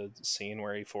there's the scene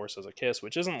where he forces a kiss,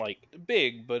 which isn't like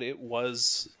big, but it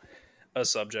was a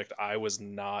subject I was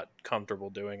not comfortable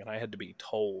doing, and I had to be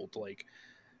told like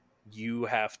you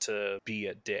have to be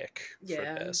a dick for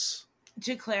Yeah. this.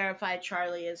 To clarify,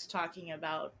 Charlie is talking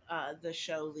about the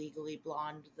show Legally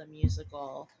Blonde, the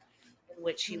musical, in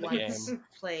which he The once game.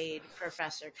 played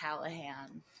Professor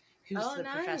Callahan, who's Oh, the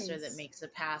professor that nice. makes a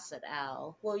pass at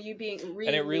L. Well, you being And it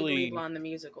Legally really Blonde the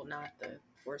musical, not the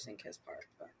forcing kiss part,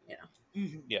 but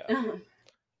Mm-hmm. yeah. know.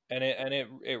 And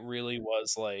it really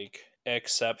was like,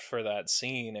 except for that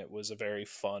scene, it was a very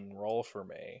fun role for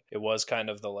me. It was kind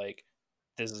of the like,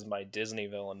 this is my Disney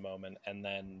villain moment, and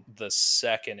then the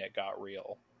second it got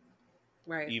real,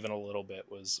 Right. even a little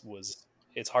bit, was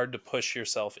it's hard to push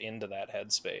yourself into that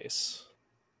headspace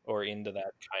or into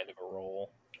that kind of a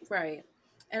role. Right.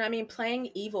 And I mean,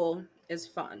 playing evil is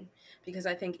fun because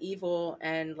I think evil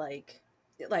and like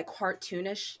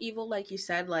cartoonish evil, like you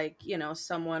said, like,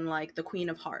 someone like the Queen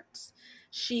of Hearts.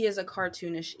 She is a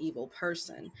cartoonish evil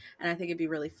person, and I think it'd be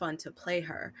really fun to play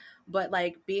her. But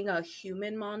like being a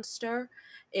human monster,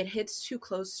 it hits too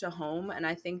close to home, and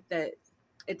I think that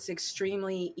it's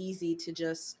extremely easy to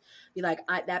just be like,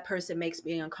 that person makes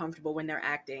me uncomfortable when they're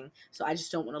acting, so I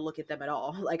just don't want to look at them at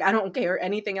all. Like I don't care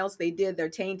anything else they did, they're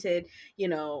tainted, you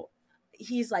know.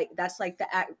 he's like, that's like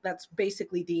the act, that's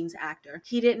basically Dean's actor.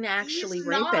 He didn't He's actually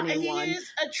rape not. He anyone.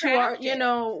 is To our,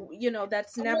 attractive.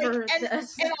 that's Like, never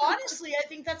that's, and honestly, I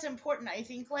think that's important. I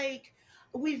think like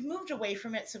we've moved away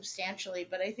from it substantially,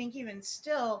 but I think even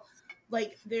still,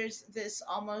 like there's this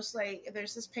almost like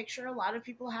there's this picture a lot of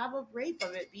people have of rape,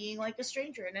 of it being like a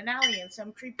stranger in an alley and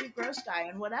some creepy gross guy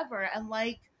and whatever, and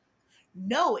like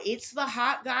no, it's the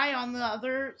hot guy on the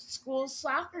other school's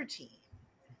soccer team.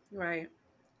 right.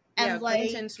 Yeah, And like,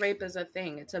 acquaintance rape is a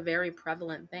thing. It's a very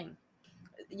prevalent thing.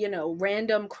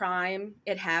 Random crime,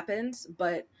 it happens,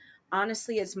 but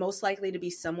honestly, it's most likely to be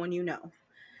someone you know.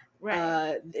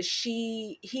 right.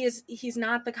 He's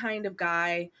not the kind of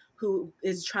guy who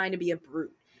is trying to be a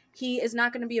brute. He is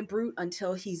not going to be a brute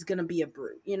until he's going to be a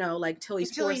brute, like till he's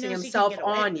Until he forcing knows he can himself get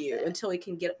away on with you, it. until he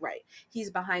can get it right. He's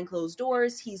behind closed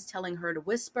doors. He's telling her to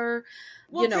whisper.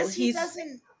 Well, because He's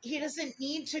he doesn't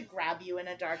need to grab you in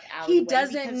a dark he alleyway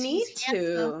doesn't because he's need handsome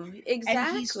to. and he's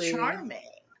Exactly. charming.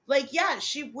 Like, yeah,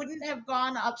 she wouldn't have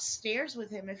gone upstairs with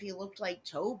him if he looked like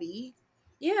Toby.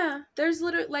 Yeah, there's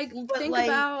literally, like, But think like,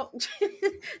 about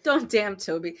don't, damn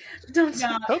Toby, don't.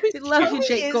 no, Toby's We love you, Toby cute.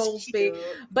 Jake is Goldsby, cute.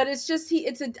 but it's just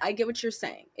I get what you're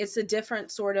saying. It's a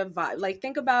different sort of vibe. Like,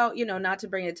 think about, not to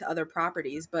bring it to other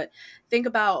properties, but think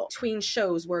about tween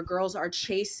shows where girls are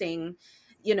chasing,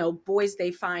 boys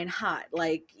they find hot.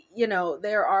 Like,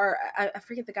 there are, I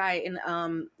forget the guy in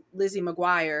Lizzie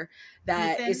McGuire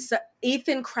that Ethan. is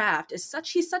Ethan Kraft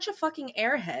he's such a fucking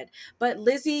airhead, but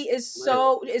Lizzie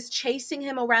is chasing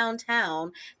him around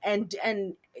town and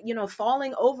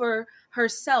falling over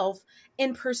herself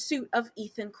in pursuit of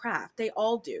Ethan Kraft. They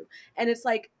all do. And it's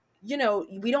like,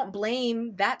 we don't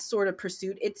blame that sort of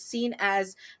pursuit. It's seen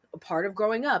as a part of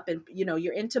growing up, and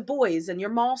you're into boys and you're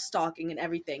mall stalking and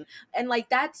everything. And like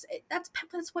that's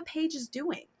what Paige is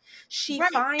doing. She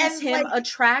Right. finds And him like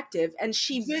attractive and the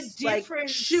she's like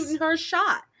difference, shooting her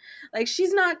shot. Like,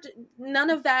 she's not, none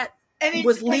of that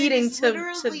was and it leading is to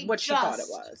literally what she thought it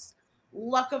just was.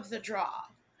 luck of the draw.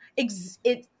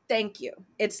 Thank you.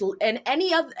 It's, and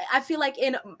any other, I feel like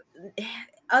in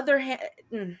other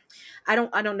I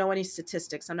don't know any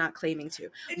statistics. I'm not claiming to.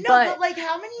 No, But but like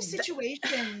how many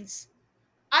situations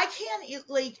I can't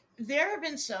like there have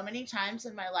been so many times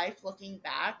in my life looking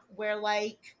back where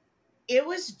like it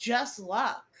was just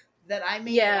luck that I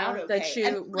made it out yeah, that okay.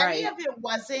 And you, right.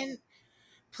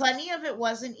 plenty of it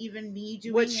wasn't even me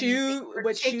doing What anything you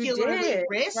particularly did, right.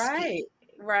 risky.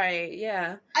 Right,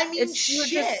 yeah. I mean, It's, you're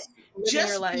shit. just living your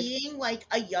Just life. being like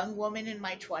a young woman in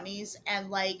my 20s and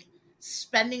like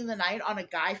spending the night on a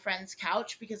guy friend's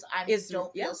couch because I Is,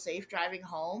 don't yeah. feel safe driving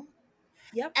home.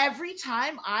 Yep. Every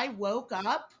time I woke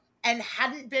up and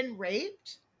hadn't been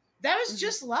raped, that was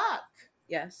just luck.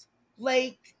 Yes.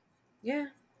 Like, Yeah.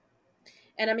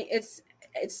 And I mean, it's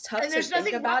tough and to there's think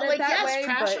nothing wrong. about it Like, that yes, way,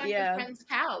 crash but on your yeah. friend's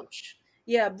couch.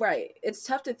 Yeah, right. It's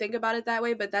tough to think about it that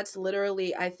way, but that's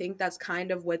literally, I think that's kind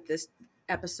of what this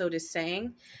episode is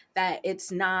saying, that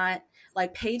it's not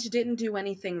like Paige didn't do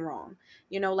anything wrong.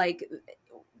 Like,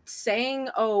 saying,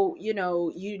 oh, you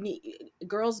need,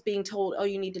 girls being told, oh,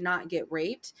 you need to not get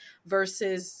raped,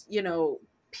 versus,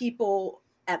 people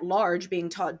at large being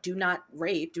taught, do not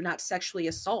rape, do not sexually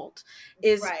assault,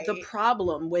 is the Right.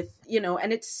 problem with,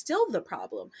 and it's still the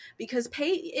problem, because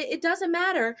Paige, it doesn't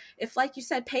matter if, like you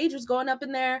said, Paige was going up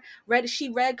in there, she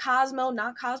read Cosmo,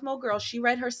 not Cosmo Girl, she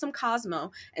read her some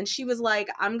Cosmo, and she was like,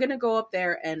 I'm gonna go up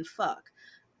there and fuck.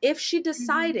 If she Mm-hmm.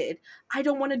 decided, I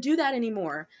don't want to do that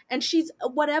anymore, and she's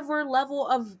whatever level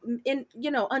of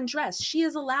undressed, she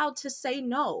is allowed to say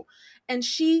no, and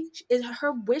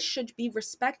her wish should be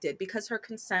respected because her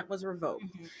consent was revoked.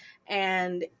 Mm-hmm.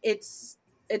 And it's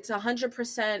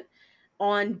 100%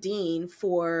 on Dean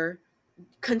for Yeah,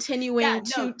 continuing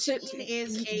no, to Dean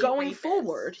is a going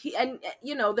forward.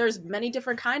 rapist. There's many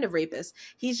different kind of rapists.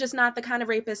 He's just not the kind of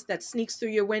rapist that sneaks through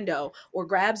your window or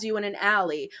grabs you in an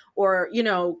alley or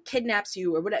kidnaps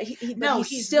you or whatever. But No, he's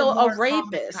he's the still a more common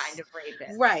kind rapist. of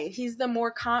rapist. Right, he's the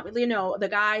more the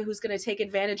guy who's going to take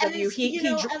advantage And of you.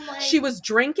 it's, and She like, was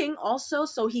drinking also,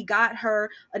 so he got her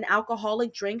an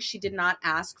alcoholic drink. She did not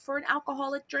ask for an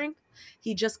alcoholic drink,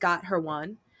 he just got her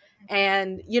one.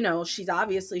 And she's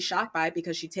obviously shocked by it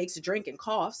because she takes a drink and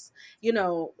coughs.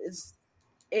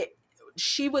 It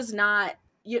she was not,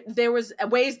 there was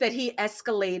ways that he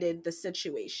escalated the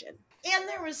situation. and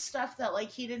there was stuff that like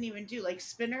he didn't even do, like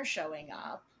Spinner showing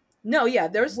up No, yeah,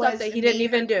 there's stuff was that he didn't made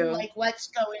her even be do. like, let's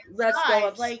go Let's go inside.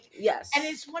 up. Like, and Yes.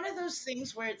 it's one of those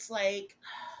things where it's like,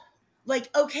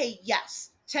 okay,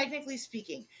 yes, technically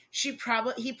speaking, he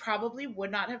probably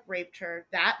would not have raped her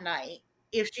that night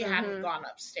if she hadn't Mm-hmm. gone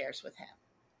upstairs with him.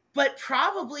 But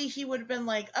probably he would have been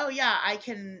like, oh yeah, I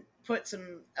can put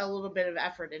a little bit of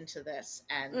effort into this,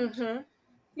 and Mm-hmm.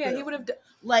 Yeah, he would have, boom.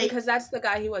 Like, because that's the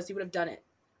guy he was. He would have done it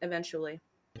eventually.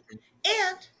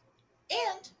 and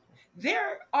and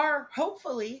there are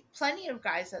hopefully plenty of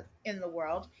guys in the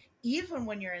world, even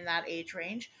when you're in that age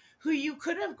range, who you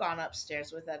could have gone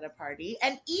upstairs with at a party,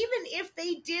 and even if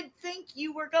they did think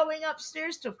you were going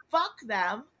upstairs to fuck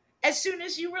them, as soon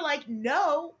as you were like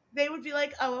no, they would be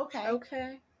like, oh, okay.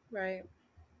 Okay, right.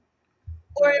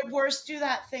 Or Right. at worst, do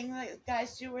that thing that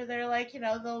guys do where they're like,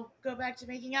 they'll go back to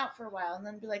making out for a while and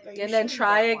then be like, are you And sure then you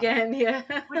try don't want it? again.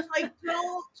 Yeah. Which, like,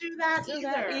 don't do that Do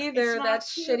that either. It's either. not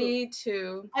That's cute. shitty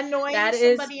too. Annoying That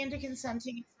is somebody into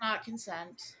consenting is not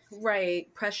consent. right.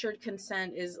 Pressured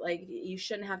consent is like, you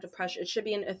shouldn't have to pressure. It should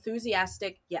be an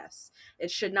enthusiastic yes.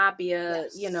 It should not be a,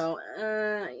 Yes.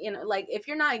 like, if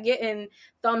you're not getting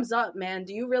thumbs up, man,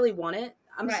 do you really want it?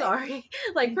 I'm Right. sorry.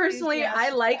 Like, personally, I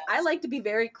Enthusiastic, yes. like to be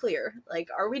very clear. Like,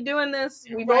 are we doing this?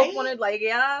 We both Right? wanted, like,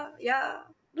 yeah, yeah.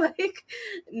 Like,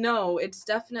 no, it's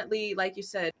definitely, like you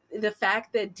said, the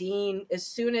fact that Dean, as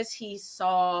soon as he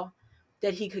saw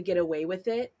that he could get away with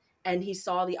it, and he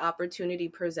saw the opportunity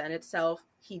present itself,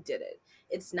 he did it.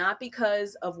 It's not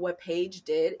because of what Paige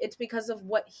did, it's because of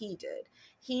what he did.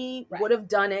 He Right. would have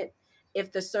done it if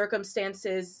the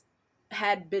circumstances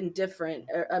had been different.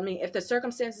 If the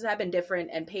circumstances had been different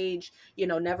and Paige,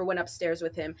 never went upstairs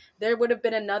with him, there would have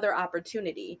been another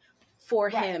opportunity for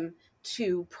Right. him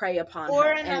to prey upon Or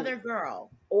her. another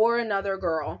girl. Or another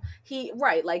girl.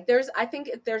 I think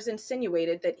there's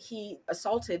insinuated that he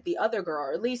assaulted the other girl,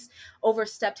 or at least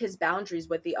overstepped his boundaries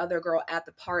with the other girl at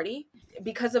the party,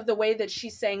 because of the way that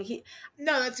she's saying he.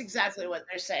 No, that's exactly what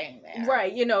they're saying there.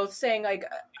 Right, saying like,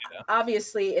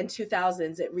 obviously in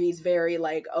 2000s it reads very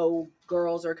like, oh,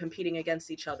 girls are competing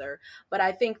against each other, but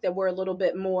I think that we're a little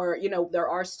bit more, there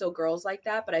are still girls like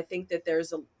that, but I think that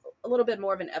there's a little bit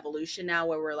more of an evolution now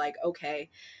where we're like, okay,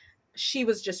 she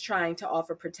was just trying to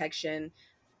offer protection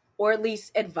or at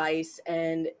least advice,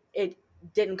 and it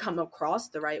didn't come across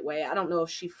the right way. I don't know if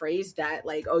she phrased that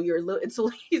like, oh,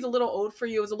 he's a little old for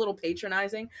you. It was a little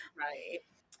patronizing.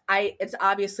 Right. It's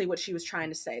obviously what she was trying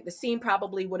to say. The scene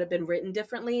probably would have been written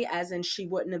differently, as in she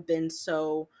wouldn't have been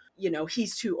so,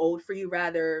 he's too old for you.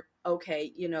 Rather,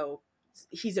 okay,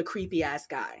 he's a creepy ass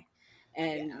guy,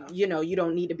 and you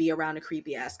don't need to be around a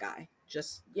creepy ass guy.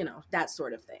 Just, that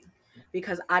sort of thing.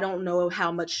 Because I don't know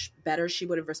how much better she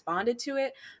would have responded to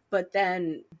it, but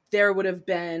then there would have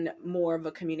been more of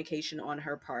a communication on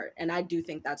her part. And I do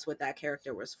think that's what that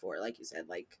character was for, like you said,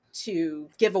 like to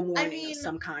give a warning of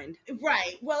some kind.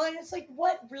 Right. Well, and it's like,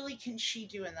 what really can she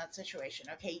do in that situation?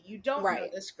 Okay, you don't know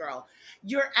this girl.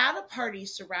 You're at a party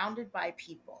surrounded by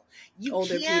people. You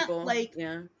older can't, people. like,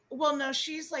 yeah. Well, no,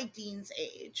 she's like Dean's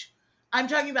age. I'm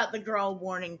talking about the girl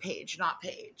warning Paige, not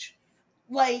Paige.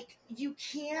 Like, you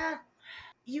can't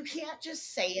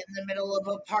just say in the middle of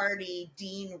a party,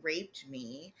 Dean raped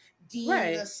me. Dean,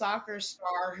 the soccer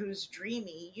star who's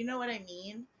dreamy. You know what I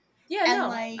mean? Yeah, and no,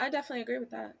 like, I definitely agree with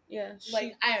that. Yeah.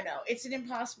 Like, I don't know. It's an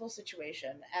impossible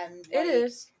situation. And like, it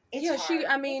is. It's hard.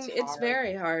 It's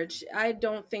very hard. I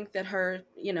don't think that her,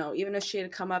 even if she had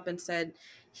come up and said,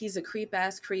 he's a creep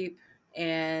ass creep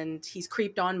and he's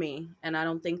creeped on me, and I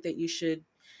don't think that you should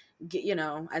get,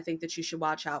 I think that you should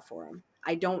watch out for him.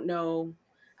 I don't know.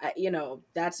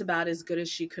 That's about as good as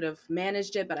she could have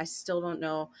managed it, but I still don't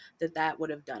know that would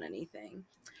have done anything.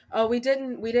 Oh, we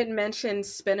didn't mention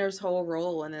Spinner's whole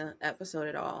role in the episode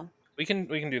at all. We can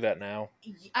do that now.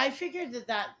 I figured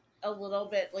that a little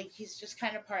bit, like, he's just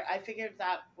kind of part. I figured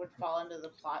that would fall into the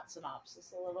plot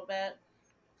synopsis a little bit.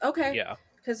 Okay. Yeah.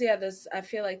 Because I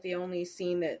feel like the only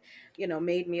scene that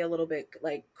made me a little bit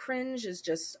like cringe is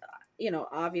just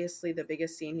obviously the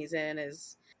biggest scene he's in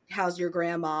is, how's your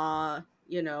grandma,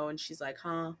 and she's like,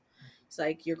 huh? It's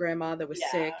like, your grandmother was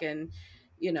sick, and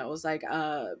it was like,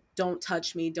 don't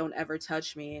touch me, don't ever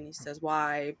touch me. And he says,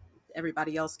 why?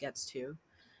 Everybody else gets to.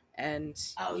 And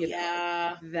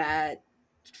that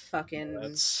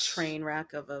fucking train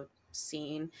wreck of a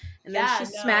scene. And then she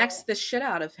smacks the shit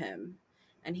out of him,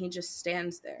 and he just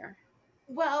stands there.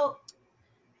 Well,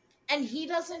 and he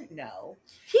doesn't know.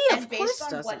 He of course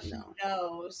doesn't know.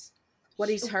 Knows what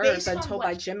he's heard, been told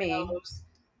by Jimmy. Knows,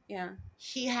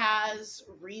 he has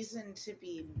reason to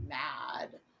be mad.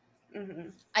 Mm-hmm.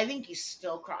 I think he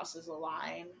still crosses a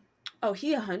line. Oh,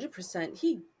 he 100%.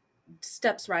 He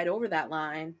steps right over that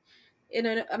line.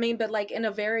 But like in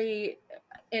a very,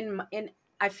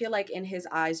 I feel like in his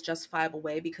eyes, justifiable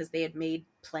way, because they had made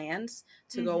plans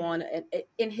to go on.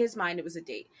 In his mind, it was a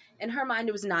date. In her mind,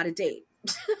 it was not a date.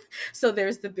 So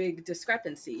there's the big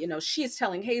discrepancy. She's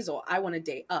telling Hazel, I want to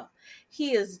date up.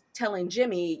 He is telling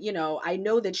Jimmy, I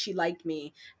know that she liked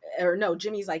me. Or no,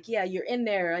 Jimmy's like, yeah, you're in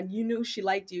there and you knew she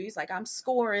liked you. He's like, I'm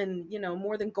scoring,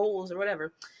 more than goals or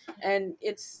whatever. And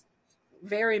it's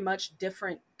very much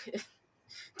different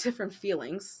different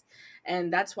feelings.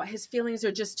 And that's why his feelings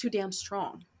are just too damn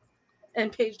strong.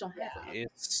 And Paige don't have Yeah. any.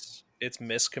 It's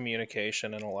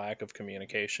miscommunication and a lack of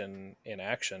communication in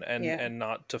action, and Yeah.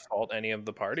 not to fault any of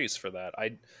the parties for that.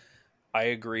 I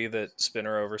agree that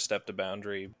Spinner overstepped a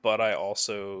boundary, but I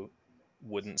also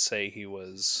wouldn't say he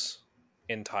was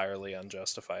entirely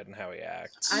unjustified in how he I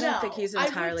acts. don't think No, he's I would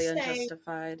entirely say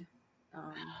unjustified.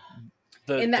 Um,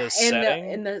 The in the the in the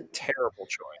setting, in the terrible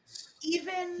choice.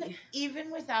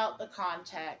 even without the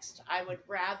context, I would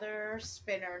rather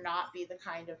Spinner not be the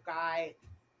kind of guy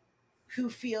who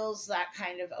feels that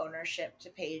kind of ownership to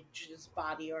Paige's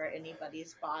body or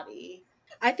anybody's body.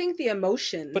 I think the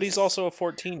But he's emotions, also a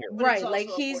 14-year-old. But it's right? Like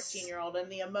also a 14 he's year old,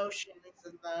 and the emotions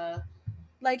and the.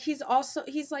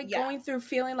 he's like Yeah. going through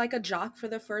feeling like a jock for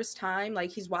the first time.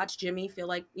 Like he's watched Jimmy feel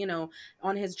like,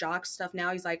 on his jock stuff.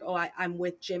 Now he's like, oh, I'm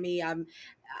with Jimmy. I'm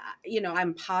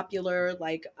popular.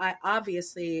 Like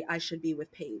I should be with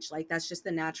Paige. Like that's just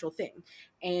the natural thing.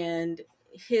 And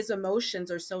his emotions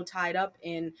are so tied up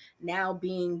in now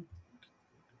being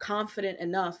confident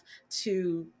enough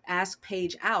to ask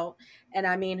Paige out. And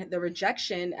I mean, the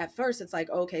rejection at first, it's like,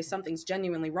 okay, something's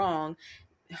genuinely wrong.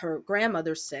 Her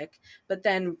grandmother's sick. But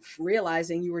then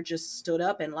realizing you were just stood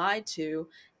up and lied to,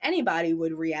 anybody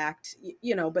would react,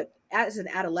 but as an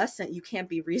adolescent, you can't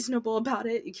be reasonable about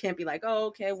it. You can't be like, oh,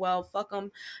 okay, well, fuck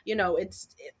them.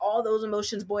 All those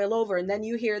emotions boil over. And then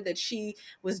you hear that she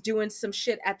was doing some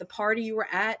shit at the party you were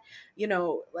at,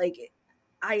 like,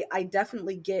 I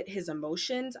definitely get his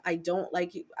emotions. I don't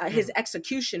like his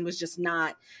execution was just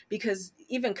not, because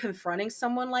even confronting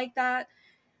someone like that,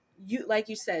 you, like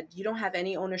you said, you don't have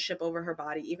any ownership over her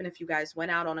body. Even if you guys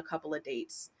went out on a couple of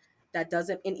dates, that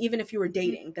doesn't, and even if you were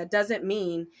dating, that doesn't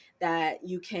mean that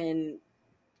you can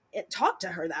talk to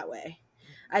her that way.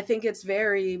 I think it's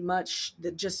very much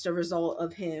just a result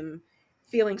of him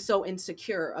feeling so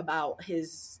insecure about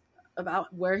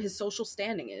where his social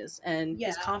standing is and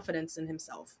his Yeah. confidence in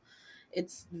himself.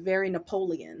 It's very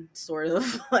Napoleon sort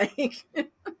of like.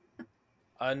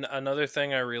 Another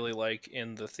thing I really like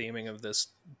in the theming of this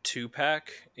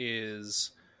 2-pack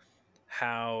is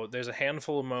how there's a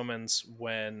handful of moments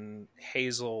when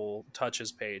Hazel touches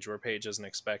Paige where Paige isn't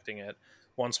expecting it.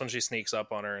 Once when she sneaks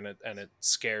up on her and it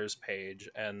scares Paige,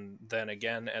 and then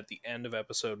again at the end of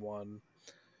episode 1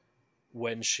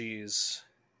 when she's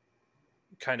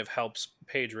kind of helps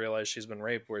Paige realize she's been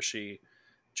raped, where she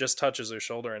just touches her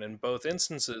shoulder, and in both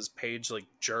instances Paige like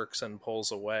jerks and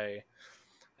pulls away.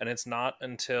 And it's not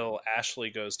until Ashley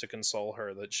goes to console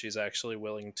her that she's actually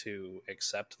willing to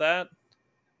accept that.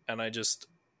 And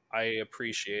I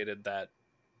appreciated that,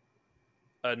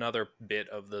 another bit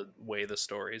of the way the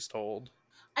story is told.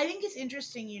 I think it's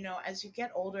interesting, as you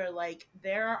get older, like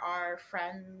there are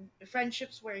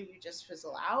friendships where you just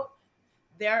fizzle out.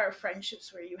 There are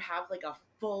friendships where you have like a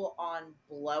full on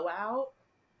blowout.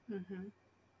 Mm-hmm.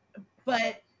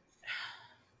 But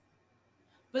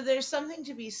there's something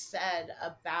to be said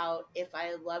about, if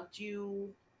I loved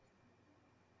you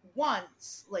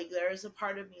once, like there is a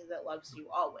part of me that loves you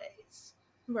always.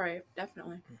 Right,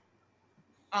 definitely.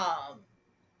 Um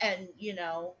and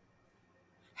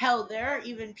hell, there are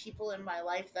even people in my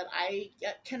life that I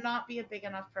cannot be a big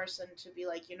enough person to be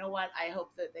like, you know what, I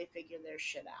hope that they figure their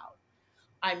shit out.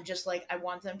 I'm just like, I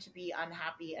want them to be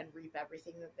unhappy and reap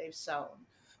everything that they've sown.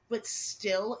 But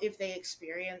still, if they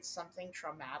experience something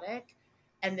traumatic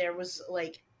and there was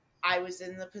like, I was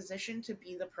in the position to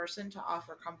be the person to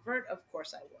offer comfort, of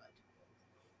course I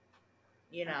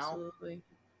would. Absolutely.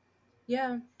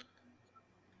 Yeah,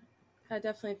 I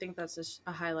definitely think that's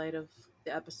a highlight of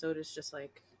the episode, is just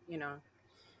like,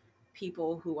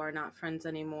 people who are not friends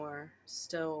anymore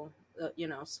still,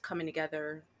 coming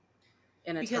together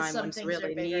in a Because time when some it's things are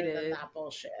really bigger than needed. that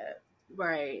bullshit.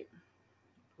 Right,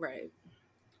 right.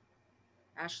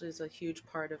 Ashley's a huge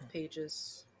part of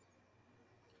Paige's,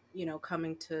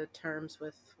 coming to terms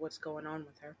with what's going on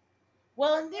with her.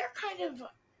 Well, and they're kind of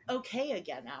okay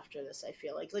again after this, I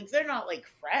feel like. Like, they're not like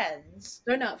friends.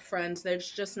 They're not friends.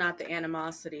 There's just not the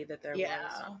animosity that there was.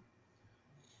 Yeah.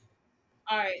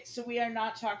 All right, so we are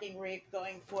not talking rape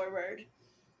going forward.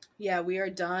 Yeah, we are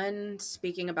done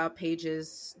speaking about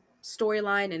Paige's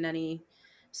storyline and any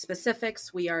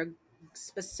specifics. We are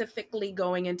specifically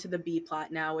going into the B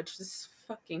plot now, which is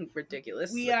fucking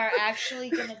ridiculous. We are actually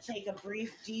going to take a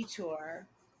brief detour.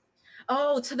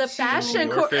 Oh, to the Into fashion your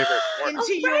to corner. favorite corner.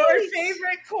 into Oh, your right.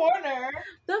 favorite corner.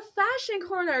 The fashion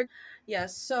corner.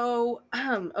 Yes. So,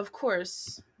 of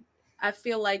course, I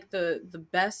feel like the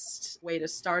best way to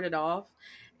start it off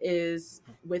is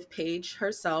with Paige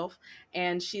herself,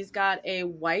 and she's got a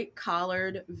white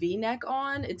collared V-neck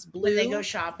on. It's When they go blue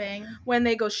shopping. when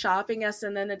they go shopping. Yes,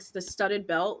 and then it's the studded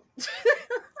belt.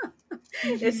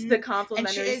 It's the Mm-hmm. And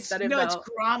complimentary it's studded no, it's belt.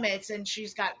 grommets, and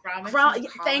she's got grommets in the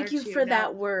collar Thank you too. for Now,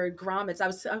 that word, grommets. I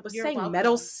was you're saying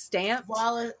metal welcome. stamped,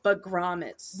 Wallace, but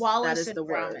grommets. That Wallace is and the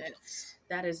word. Grommets.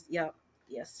 That is, yep,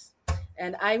 yes.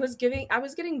 And I was getting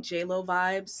J Lo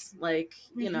vibes, like,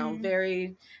 Mm-hmm.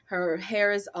 very. Her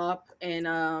hair is up in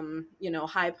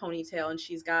high ponytail, and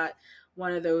she's got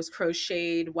one of those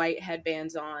crocheted white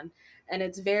headbands on, and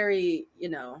it's very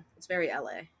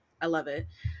LA. I love it.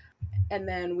 And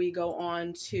then we go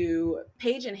on to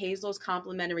Paige and Hazel's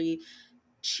complimentary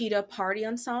cheetah party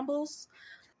ensembles.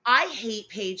 I hate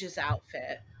Paige's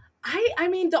outfit. I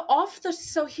mean the off the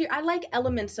so here I like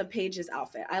elements of Paige's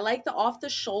outfit. I like the off the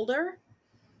shoulder.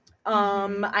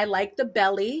 Mm-hmm. I like the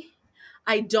belly.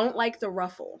 I don't like the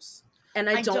ruffles. And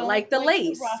I I don't don't like the like the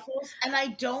lace. ruffles, and I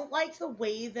don't like the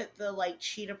way that the like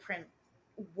cheetah print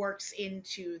works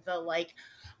into the like.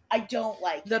 I don't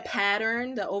like The it.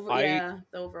 pattern, I the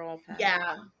overall pattern.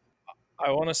 Yeah. I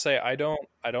want to say I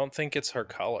don't think it's her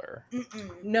color.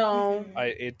 Mm-mm. No,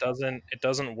 Mm-mm. It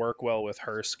doesn't work well with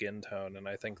her skin tone, and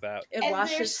I think that it And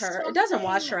washes her. It doesn't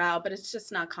wash her out, but it's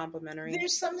just not complimentary.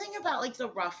 there's something about like the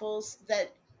ruffles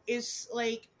that is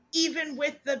like even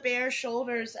with the bare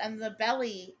shoulders and the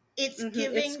belly, it's It's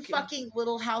giving fucking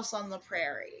Little House on the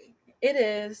Prairie, It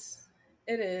is.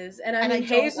 It is. And I and I mean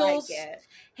don't like Hazel's it.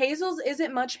 Hazel's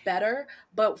isn't much better,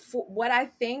 but for what I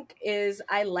think is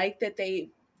I like that they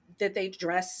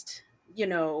dressed, you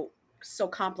know, so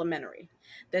complimentary.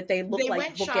 That they look They like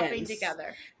went shopping bookends.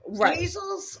 together. Right.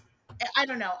 Hazel's, I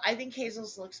don't know. I think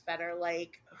Hazel's looks better.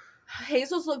 Like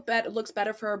Hazel's looks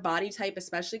better for her body type,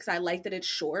 especially because I like that it's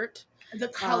short. the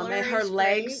color And her is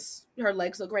great.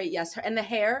 legs look great. Yes, and the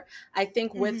hair. I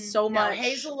think with so No, much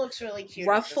Hazel looks really cute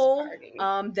at this ruffle, party.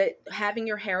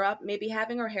 that maybe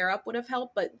having her hair up would have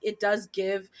helped, but it does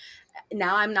give.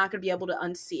 Now I'm not going to be able to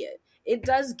unsee it. It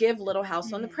does give Little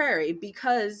House on the Mhm. Prairie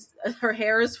because her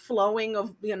hair is flowing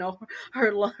of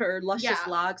her luscious Yeah.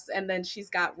 locks, and then she's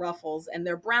got ruffles, and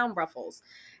they're brown ruffles,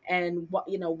 and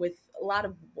with a lot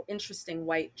of interesting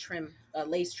white trim,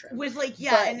 lace trim, With like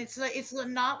yeah, but and it's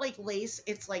not like lace,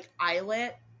 it's like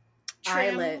eyelet trim.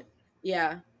 eyelet,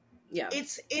 yeah, yeah.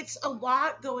 It's a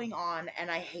lot going on,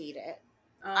 and I hate it.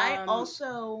 I Um,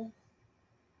 also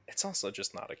it's also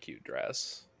just not a cute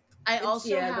dress. I it's also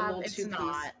the have little it's two piece.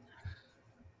 not.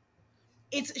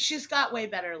 It's she's got way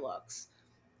better looks,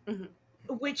 Mhm.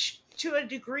 which to a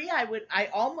degree I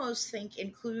almost think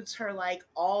includes her like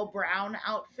all brown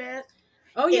outfit,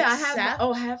 Oh yeah, I have.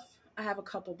 Oh, except I have a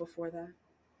couple before that.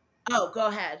 oh, go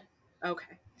ahead.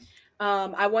 Okay.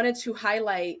 I wanted to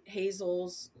highlight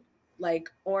Hazel's like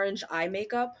orange eye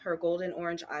makeup, her golden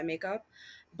orange eye makeup,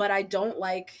 but I don't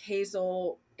like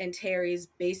Hazel and Terry's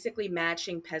basically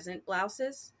matching peasant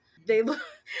blouses. They look,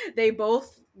 they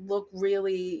both look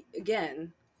really,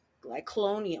 again, like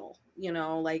colonial.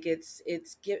 Like it's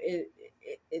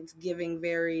giving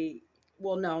very,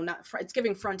 well, no, not it's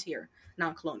giving frontier,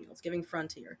 not colonial. It's giving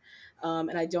frontier,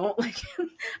 and I don't like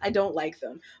I don't like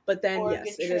them. But then Oregon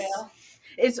yes, it is. Trail.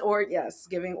 Yes,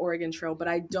 giving Oregon Trail, but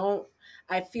I don't.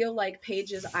 I feel like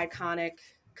Paige's iconic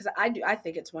because I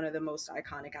think it's one of the most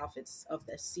iconic outfits of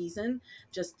this season.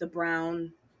 Just the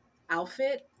brown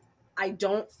outfit. I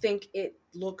don't think it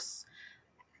looks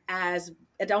as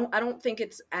I don't think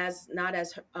it's as not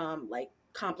as like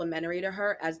complimentary to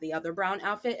her as the other brown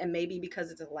outfit, and maybe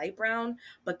because it's a light brown,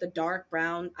 but the dark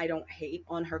brown I don't hate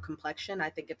on her complexion. I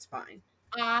think it's fine.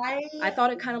 I I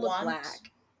thought it kind of looked want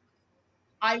black.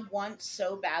 I want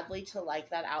so badly to like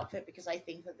that outfit because I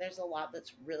think that there's a lot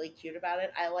that's really cute about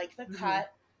it. I like the Hmm.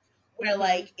 cut where Hmm.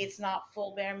 like it's not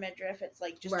full bare midriff, it's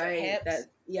like just her Right. hips. That.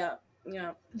 Yeah.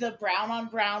 Yeah. The brown on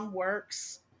brown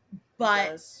works, It but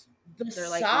does. the They're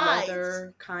like sides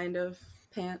leather kind of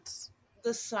pants.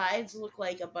 the sides look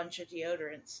like a bunch of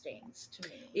deodorant stains to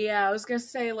me. Yeah, I was gonna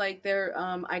say like they're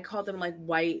I call them like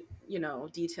white,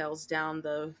 details down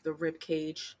the rib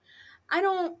cage. I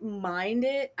don't mind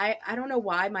it. I don't know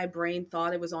why my brain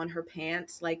thought it was on her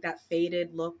pants, like that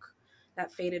faded look,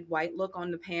 that faded white look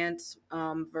on the pants,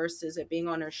 versus it being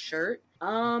on her shirt.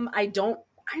 I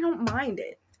don't mind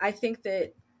it. I think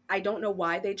that I don't know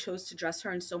why they chose to dress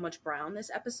her in so much brown this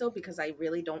episode because I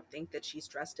really don't think that she's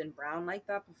dressed in brown like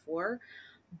that before.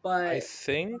 I But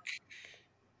think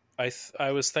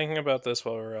I was thinking about this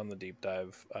while we were on the deep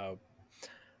dive.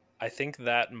 I think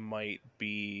that might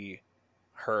be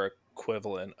her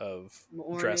equivalent of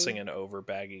dressing Morning. in over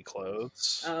baggy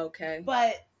clothes. Oh, okay.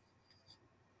 But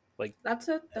Like, That's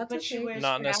a she take. wears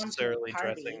not brown to the necessarily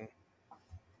party. dressing.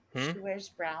 She wears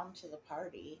brown to the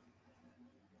party.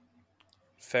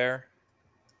 Fair.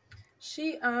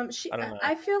 She I don't know.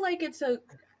 I feel like it's a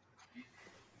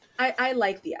I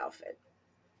like the outfit.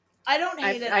 I don't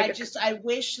I, hate it. I I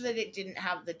wish that it didn't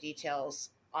have the details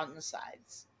on the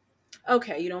sides.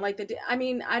 Okay, you don't like I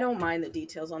mean, I don't mind the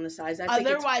details on the sides.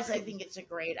 Otherwise, I think it's a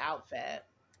great outfit.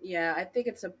 Yeah, I think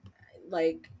it's a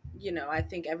like, I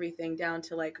think everything down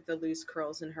to like the loose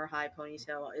curls in her high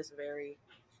ponytail is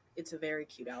it's a very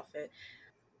cute outfit.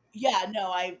 Yeah, no,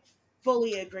 I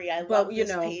fully agree. I But love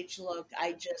this page look.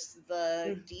 I just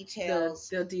the the details.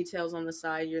 the details on the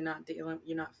side you're not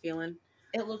feeling.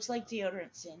 It looks like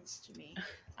deodorant stains to me.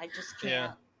 I just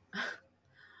Yeah. can't.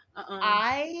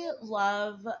 I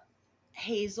love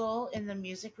Hazel in the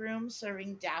music room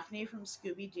serving Daphne from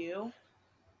Scooby Doo.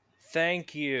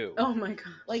 Thank you. Oh my gosh,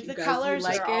 Like you the guys, you colors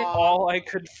like are it? all, All I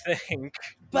could think. You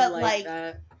but like like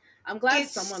that? I'm glad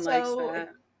it's someone likes so that.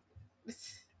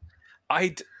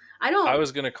 I I don't.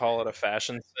 was gonna call it a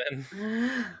fashion sin.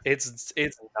 It's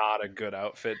not a good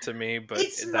outfit to me, but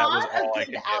it's that was not a all I good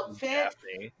could get with outfit,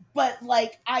 Daphne. but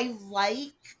like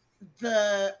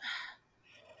the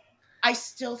I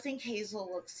still think Hazel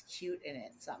looks cute in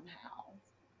it somehow.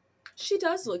 She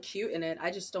does look cute in it. I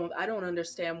don't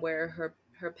understand where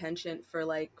her penchant for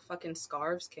like fucking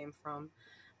scarves came from.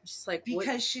 Just like what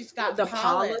Because she's got the polyps.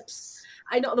 polyps.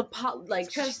 I know It's like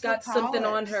she's because the got something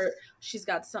on polyps. her. She's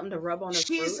got something to rub on her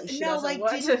She's throat, and she no doesn't like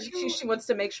want to. didn't you She wants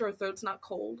to make sure her throat's not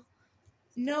cold.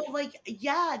 No, like,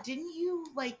 yeah, didn't you,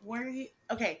 like, were you,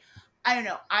 okay, I don't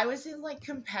know. I was in, like,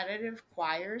 competitive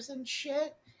choirs and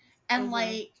shit, and, Mm-hmm.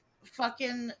 like,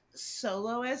 fucking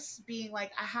soloists being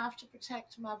like, I have to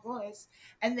protect my voice.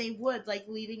 And they would, like,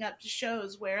 leading up to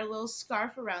shows, wear a little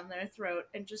scarf around their throat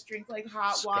and just drink, like,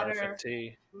 hot Scarf and water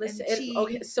tea. Listen, and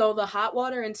okay, tea. so the hot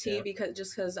water and tea, Yeah.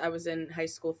 because I was in high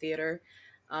school theater,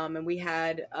 and we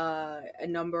had a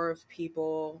number of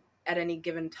people at any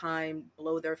given time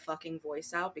blow their fucking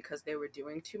voice out because they were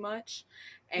doing too much,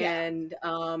 Yeah. and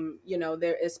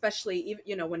there, especially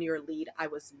even when you're a lead. I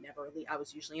was never a lead. I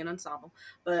was usually an ensemble,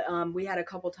 but we had a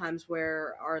couple times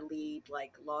where our lead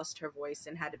like lost her voice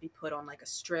and had to be put on like a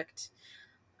strict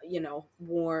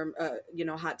warm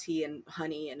hot tea and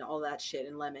honey and all that shit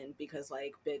and lemon because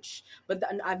like bitch. But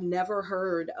I've never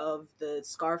heard of the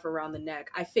scarf around the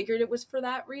neck. I figured it was for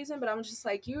that reason, but I'm just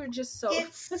like, you are just so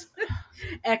It's,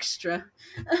 extra.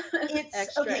 it's,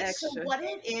 Extra okay, so extra. what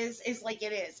it is like,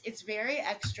 it's very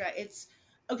extra. It's,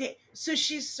 okay, so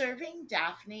she's serving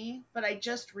Daphne, but I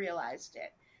just realized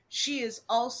it. She is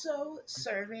also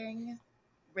serving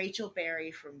Rachel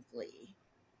Berry from Glee.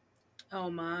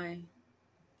 Oh my.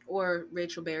 Or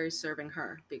Rachel Berry serving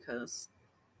her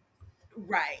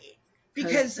Right.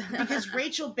 because Because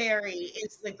Rachel Berry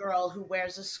is the girl who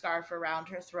wears a scarf around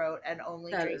her throat and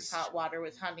only that drinks is hot water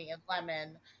with honey and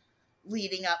lemon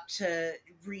leading up to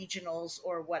regionals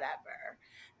or whatever.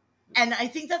 And I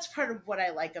think that's part of what I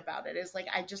like about it is like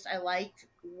I like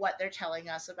what they're telling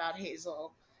us about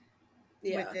Hazel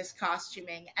with yeah. this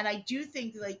costuming. And I do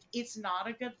think like it's not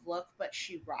a good look, but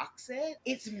she rocks it.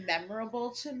 It's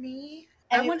memorable to me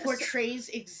I and it want portrays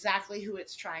exactly who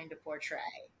it's trying to portray.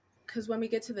 because when we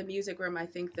get to the music room, I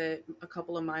think that a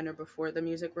couple of mine are before the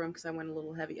music room because I went a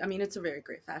little heavy. I mean, it's a very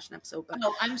great fashion episode, but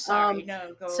Oh, I'm sorry.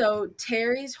 No, go. so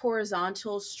Terry's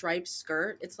horizontal striped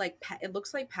skirt, it's like it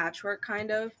looks like patchwork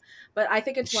kind of, but I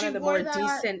think it's one She of the wore more that.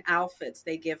 decent outfits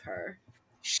they give her.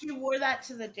 She wore that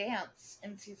to the dance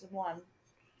in season 1.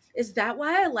 Is that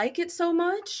why I like it so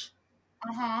much?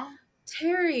 Uh huh.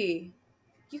 Terry,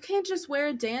 you can't just wear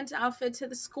a dance outfit to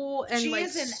the school and She like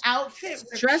is an outfit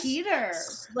stress repeater.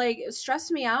 stress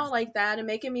me out like that and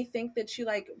making me think that you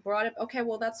like brought it. Okay,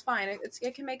 well that's fine.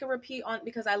 It can make a repeat on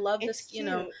because I love It's this.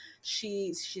 cute.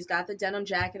 She's got the denim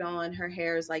jacket on. Her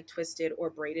hair is like twisted or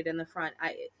braided in the front.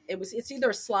 It's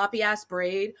either a sloppy ass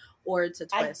braid or it's a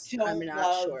twist. I'm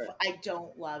not sure. I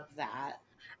don't love that.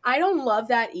 I don't love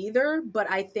that either, but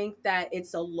I think that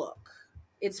it's a look.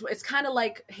 It's kind of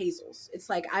like Hazel's. It's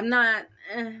like I'm not,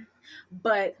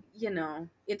 but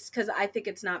it's because I think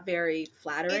it's not very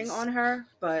flattering It's on her.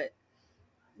 But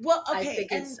well, okay,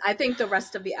 and I think the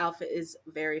rest of the outfit is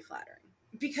very flattering.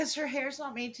 because her hair's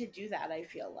not made to do that, I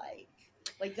feel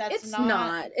like that's It's not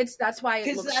not. That's why it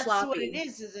because looks that's what it sloppy.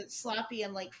 is. Is it's sloppy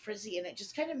and like frizzy, and it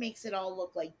just kind of makes it all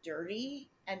look like dirty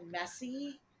and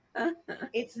messy.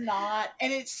 It's not,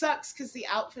 and it sucks because the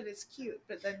outfit is cute,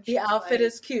 but then The she's outfit like,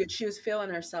 is cute. She was feeling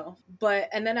herself. But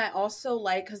and then I also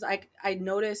like because I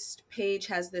noticed Paige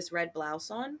has this red blouse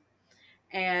on,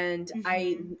 and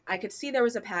mm-hmm. I could see there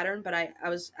was a pattern, but I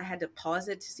had to pause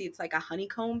it to see it's like a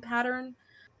honeycomb pattern.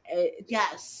 It,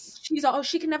 Yes.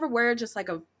 she can never wear just like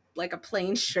a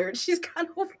plain shirt. She's got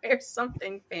to wear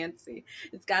something fancy.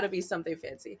 It's got to be something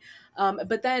fancy.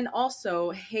 But then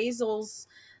also Hazel's,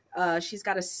 she's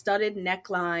got a studded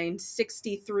neckline,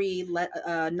 63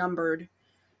 numbered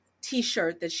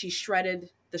t-shirt that she shredded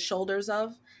the shoulders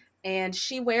of, and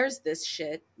she wears this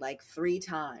shit like 3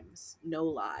 times, no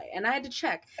lie. And I had to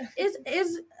check,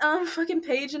 is fucking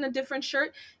Paige in a different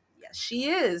shirt? Yes, she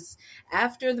is.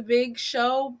 After the big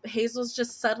show, Hazel's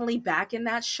just suddenly back in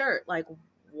that shirt. Like,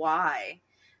 why?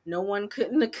 No one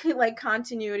couldn't like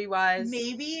continuity wise.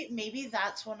 Maybe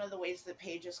that's one of the ways that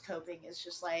Paige is coping, is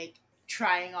just like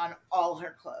trying on all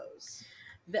her clothes.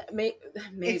 That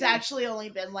It's maybe actually only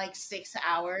been like 6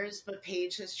 hours, but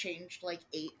Paige has changed like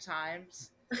 8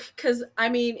 times. because I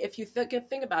mean, if you think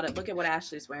about it, look at what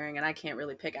Ashley's wearing, and I can't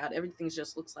really pick out. Everything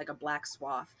just looks like a black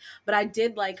swath. But I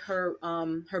did like her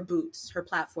boots, her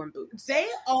platform boots. They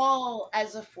all,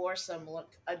 as a foursome,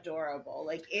 look adorable.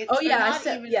 Like Oh it's, or yeah, I not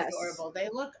said even yes. adorable. They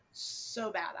look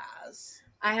so badass.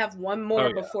 I have one Oh more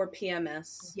yeah, before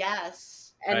PMS,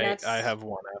 Yes. and I that's have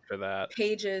one after that.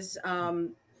 Paige's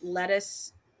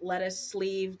lettuce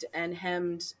sleeved and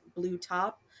hemmed blue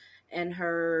top, and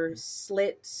her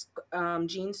slit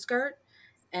jean skirt,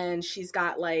 and she's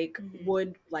got like Mm-hmm.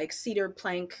 wood, like cedar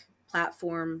plank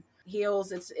platform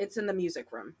heels. It's in the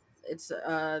music room. It's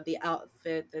the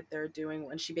outfit that they're doing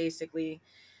when she basically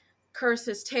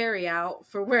curses Terry out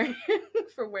for wearing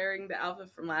for wearing the outfit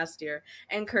from last year,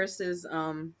 and curses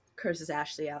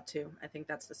Ashley out too. I think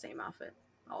that's the same outfit,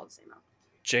 all the same outfit.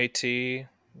 JT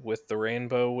with the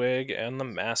rainbow wig and the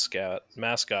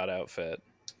mascot outfit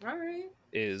All right.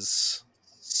 is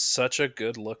such a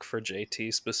good look for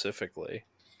JT specifically.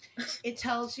 It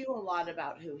tells you a lot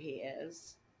about who he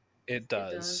is. It It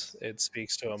does. does. It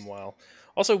speaks to him well.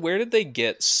 Also, where did they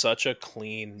get such a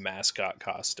clean mascot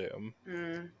costume?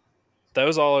 Mm. That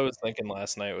was all I was thinking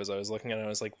last night. Was I was looking at it, I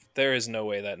was like, there is no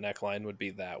way that neckline would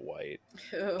be that white,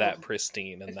 Oh, that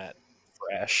pristine, and that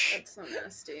fresh. that's so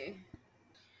nasty.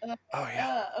 Oh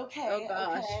yeah. Oh Okay,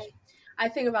 gosh. okay. I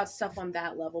think about stuff on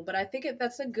that level, but I think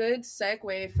that's a good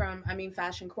segue from, I mean,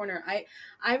 Fashion Corner.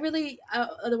 I really,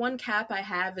 the one cap I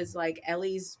have is like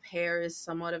Ellie's hair is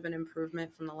somewhat of an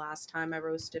improvement from the last time I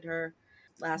roasted her,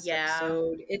 last Yeah.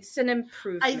 episode. It's an I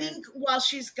improvement. think while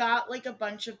she's got like a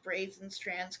bunch of braids and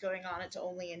strands going on, it's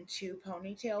only in two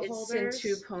ponytail It's in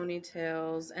two holders.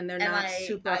 ponytails, and they're And not I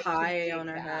super could high on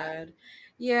dig her that. head.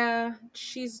 Yeah,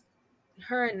 she's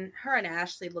her and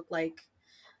Ashley look like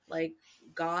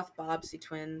goth Bobbsey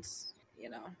twins. You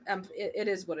know, it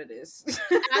is what it is.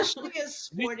 Ashley is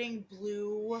sporting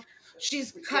blue.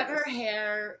 She's cut her Yes,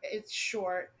 hair, it's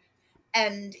short,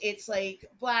 and it's like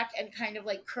black and kind of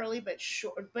like curly but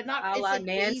short, but not, a it's la like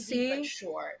wavy but Nancy.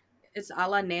 short. It's a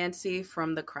la Nancy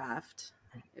from The Craft.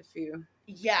 If you like,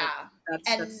 Yeah.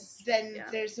 And that's then yeah.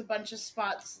 there's a bunch of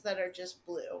spots that are just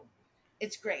blue.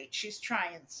 It's great. She's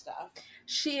trying stuff.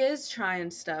 She is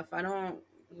trying stuff. I don't,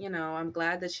 I'm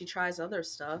glad that she tries other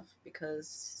stuff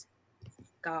because,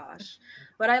 gosh,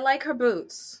 but I like her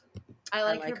boots. I I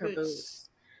like her like her boots. boots.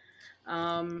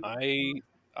 Um,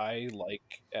 I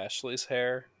like Ashley's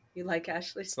hair. you like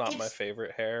Ashley? It's not my It's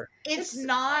favorite hair, it's It's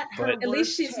not her but At least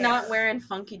worst she's not hair. wearing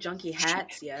funky junky she,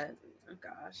 hats yet. Oh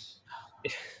gosh.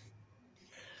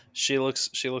 she looks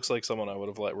like someone I would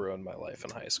have let ruin my life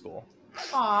in high school.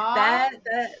 Aww.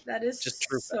 That is Just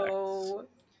true facts. so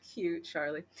cute,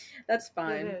 Charlie. That's It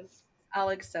fine. is. I'll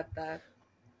accept that.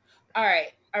 All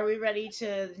right. Are we ready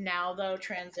to now though B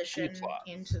transition plot.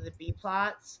 into the B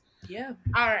plots? Yeah.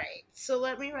 All right. So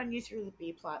let me run you through the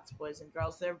B plots, boys and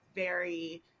girls. They're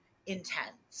very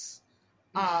intense.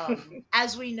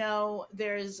 As we know,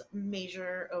 there's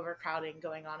major overcrowding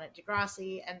going on at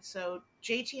Degrassi, and so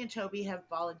JT and Toby have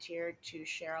volunteered to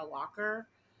share a locker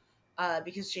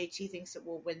because JT thinks it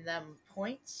will win them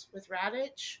points with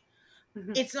Raditch.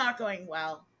 It's not going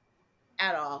well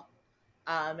at all,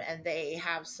 and they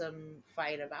have some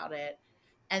fight about it.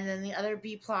 And then the other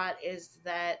B plot is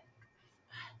that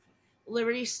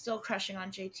Liberty's still crushing on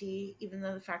JT, even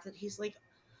though the fact that he's like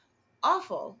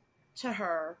awful to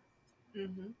her.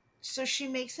 Mm-hmm. So she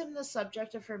makes him the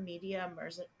subject of her media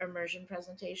immersion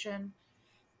presentation,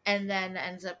 and then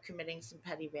ends up committing some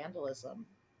petty vandalism,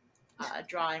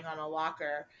 drawing on a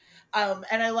locker.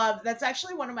 And I love, that's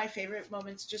actually one of my favorite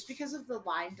moments, just because of the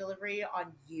line delivery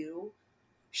on you.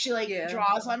 She like Yeah.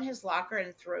 draws on his locker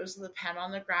and throws the pen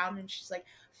on the ground, and she's like,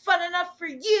 "Fun enough for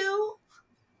you."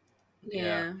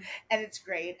 Yeah. And it's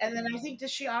great. And then I think,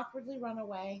 does she awkwardly run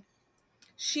away?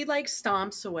 She like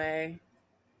stomps away.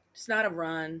 It's not a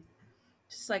run.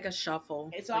 Just like a shuffle.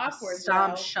 It's Like a awkward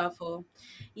stomp though. shuffle.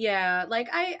 Yeah, like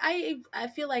I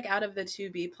feel like out of the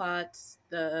two B plots,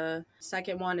 the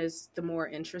second one is the more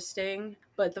interesting.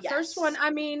 But the first one, Yes.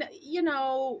 I mean, you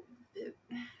know,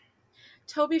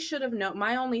 Toby should have known.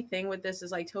 My only thing with this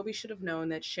is like Toby should have known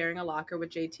that sharing a locker with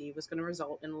JT was going to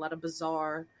result in a lot of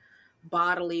bizarre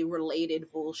bodily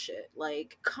related bullshit.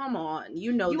 Like, come on,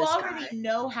 you know You this already guy.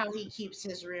 know how he keeps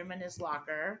his room and his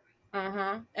locker.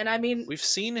 Uh-huh. And I mean, We've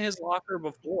seen his locker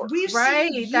before. We've seen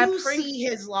right, that you prank, see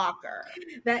his locker.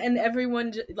 that, and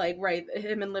everyone like, right,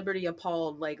 him and Liberty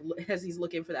appalled like as he's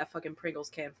looking for that fucking Pringles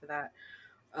can for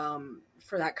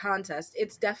that contest.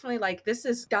 It's definitely like this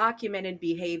is documented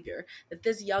behavior that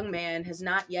this young man has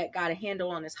not yet got a handle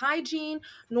on his hygiene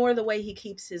nor the way he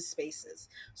keeps his spaces.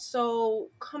 So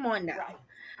come on now. Right.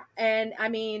 And I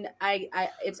mean, I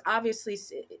it's obviously,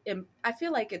 I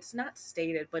feel like it's not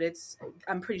stated, but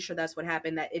I'm pretty sure that's what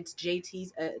happened, that it's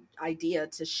JT's idea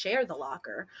to share the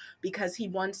locker because he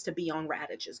wants to be on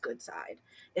Radich's good side.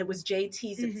 It was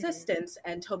JT's insistence,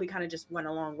 and Toby kind of just went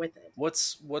along with it.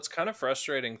 What's kind of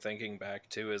frustrating thinking back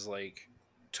too is like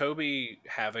Toby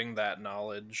having that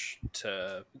knowledge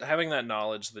that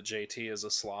JT is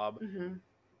a slob,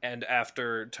 and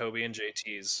after Toby and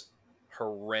JT's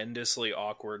horrendously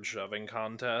awkward shoving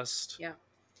contest, Yeah.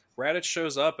 Raditz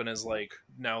shows up and is like,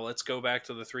 now let's go back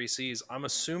to the 3Cs. I'm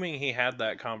assuming he had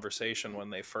that conversation when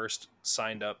they first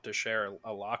signed up to share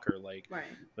a locker. Like, Right.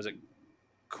 was it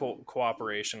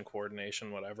cooperation,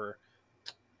 coordination, whatever?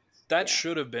 That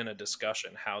should have been a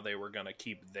discussion, how they were going to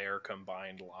keep their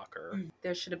combined locker.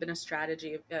 There should have been a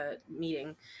strategy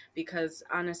meeting, because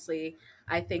honestly,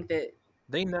 I think that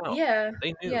they know. Yeah,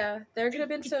 they knew. Yeah, there could have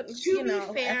been some,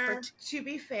 effort. To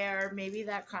be fair, maybe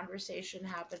that conversation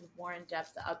happened more in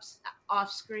depth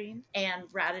off screen, and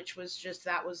Raditch was just,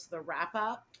 that was the wrap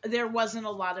up. There wasn't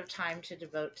a lot of time to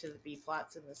devote to the B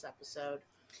plots in this episode.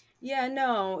 Yeah,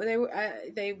 no,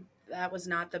 they that was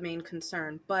not the main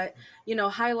concern. But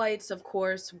highlights, of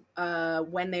course,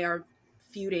 when they are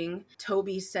feuding,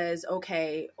 Toby says,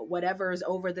 okay, whatever's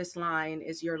over this line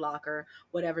is your locker,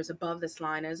 whatever's above this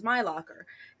line is my locker,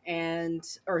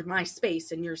 or my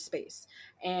space and your space.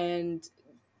 And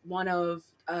one of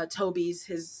Toby's,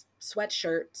 his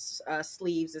sweatshirt's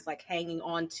sleeves is like hanging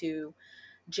onto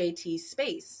JT's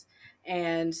space,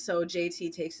 and so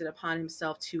JT takes it upon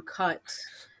himself to cut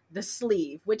the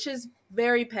sleeve, which is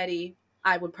very petty.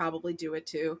 I would probably do it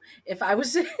too if I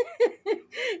was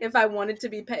if I wanted to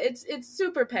be petty. It's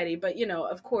super petty, but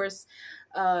of course,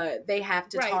 they have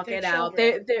to talk it out.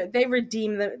 They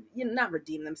redeem the not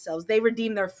redeem themselves. They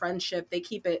redeem their friendship. They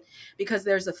keep it because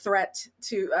there's a threat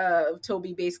to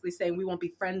Toby basically saying we won't be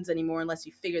friends anymore unless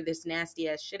you figure this nasty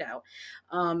ass shit out.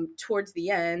 Towards the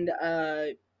end,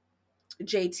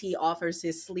 JT offers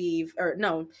his sleeve, or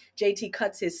no, JT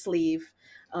cuts his sleeve,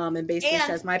 and basically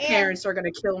says, "My parents are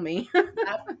gonna kill me."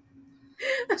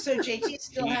 So JT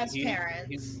still has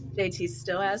parents. JT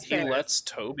still has parents. He lets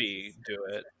Toby do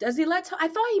it. Does he let? I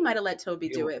thought he might have let Toby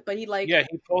do it, but he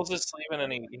he pulls his sleeve in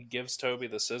and he gives Toby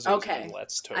the scissors. Okay, and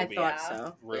lets Toby. I thought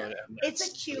so. Ruin it. It's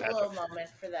a cute little moment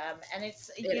for them, and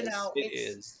it's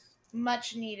it's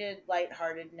much needed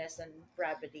lightheartedness and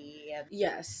brevity. And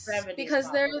yes,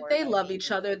 because they love each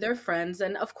other, they're friends,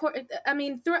 and of course, I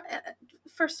mean,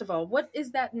 first of all, what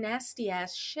is that nasty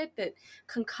ass shit, that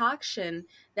concoction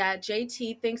that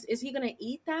JT thinks, is he gonna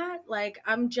eat that? Like,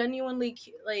 I'm genuinely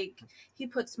like, he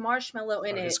puts marshmallow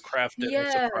in it. His Kraft Dinner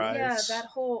surprise. Yeah, that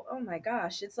whole, oh my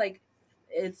gosh, it's like,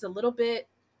 it's a little bit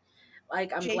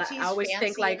like, I'm glad. I always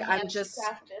think like I'm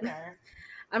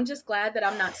just glad that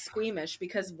I'm not squeamish,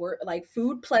 because we're like,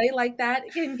 food play like that,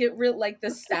 it can get real, like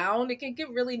the sound, it can get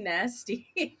really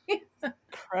nasty.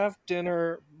 Kraft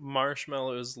Dinner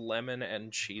marshmallows, lemon,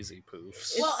 and cheesy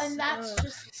poofs. Well, and that's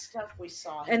just stuff we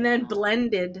saw. And then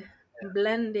blended,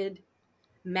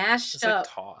 mashed it's up.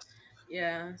 Like tossed.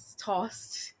 Yeah, it's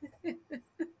tossed.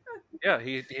 Yeah,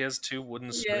 he has two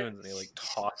wooden spoons and he like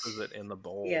tosses it in the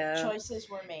bowl. Yeah. Choices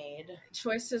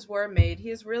were made.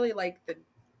 He is really like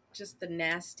just the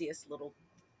nastiest little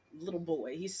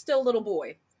boy. He's still little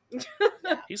boy.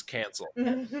 He's canceled.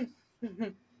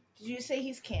 Did you say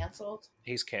he's canceled?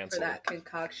 He's canceled. For that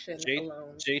concoction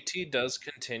alone. JT does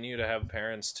continue to have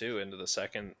parents too into the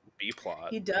second B plot.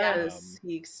 He does.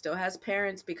 He still has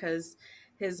parents because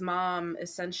his mom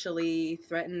essentially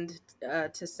threatened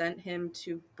to send him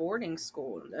to boarding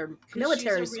school or because she's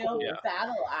military a real school. Yeah.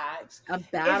 battle axe. A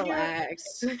If battle you're,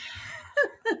 axe.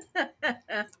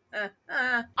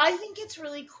 I think it's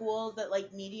really cool that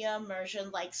like media immersion,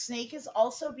 like Snake is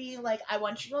also being like, I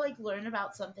want you to like learn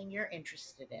about something you're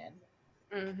interested in,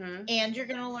 Mm-hmm. and you're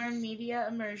gonna learn media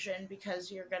immersion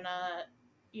because you're gonna,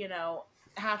 you know,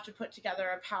 have to put together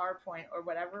a PowerPoint or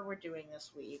whatever we're doing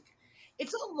this week.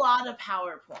 It's a lot of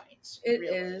PowerPoints, It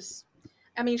really. is.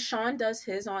 I mean, Sean does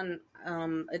his on.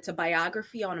 It's a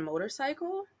biography on a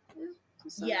motorcycle.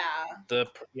 So Yeah. The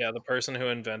person who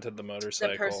invented the the person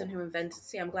motorcycle. who invented.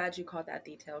 See, I'm glad you caught that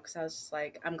detail because I was just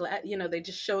like, I'm glad they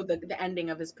just showed the ending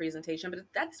of his presentation, but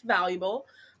that's valuable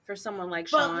for someone like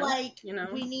But Sean. like You know,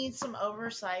 we need some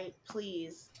oversight,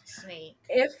 please, Snake.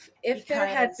 if there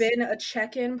had Because been a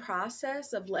check-in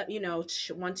process of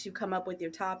once you come up with your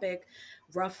topic,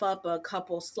 rough up a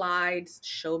couple slides,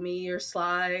 show me your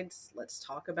slides, let's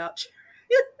talk about.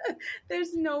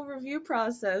 There's no review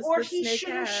process or that he Snake should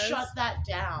have shut has. that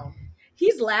down.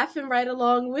 He's laughing right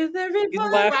along with He's everybody.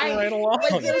 laughing right Right. along.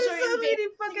 Like Getting those are so many embarrassing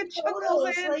fucking chuckles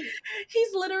photos. in. Like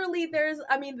He's literally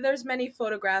there's many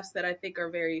photographs that I think are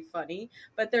very funny,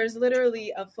 but there's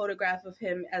literally a photograph of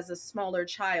him as a smaller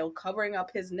child covering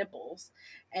up his nipples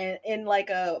and in like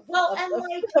well, and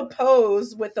like a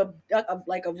pose with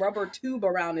like a rubber tube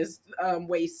around his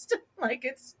waist. Like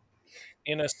it's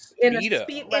In a in a speed,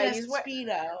 speedo. in right? a He's wearing.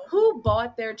 Speedo. Who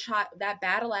bought their child? That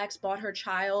battle axe bought her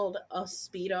child a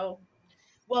speedo.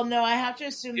 Well, no, I have to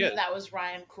assume Yeah. that that was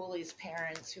Ryan Cooley's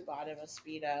parents who bought him a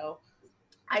Speedo.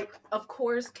 Of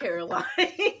course, Caroline.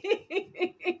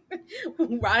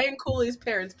 Ryan Cooley's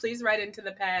parents, please write into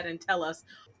the pad and tell us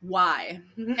why.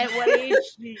 At what age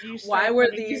did you why start were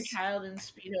putting your these child in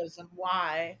Speedos and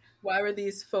why? why were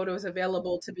these photos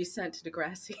available to be sent to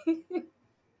Degrassi?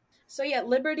 So yeah,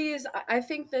 liberties. I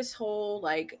think this whole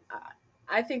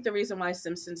I think the reason why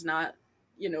Simpson's not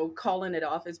calling it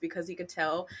off is because he could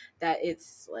tell that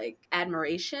it's like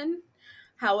admiration.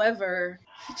 However,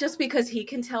 just because he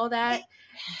can tell that,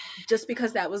 just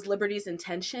because that was Liberty's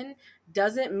intention,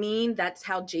 doesn't mean that's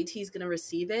how JT's gonna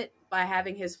receive it by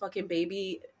having his fucking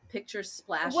baby pictures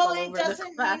splashed Well, all it over the doesn't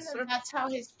mean that classroom. that's how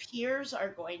his peers are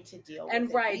going to deal with And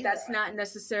it right, either. that's not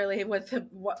necessarily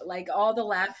like all the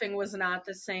laughing was not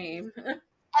the same.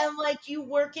 And like you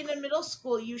work in a middle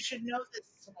school, you should know this,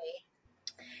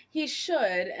 Snake. He should.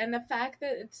 And the fact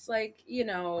that it's like,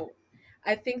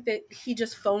 I think that he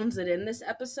just phones it in this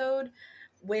episode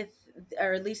with,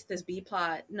 or at least this B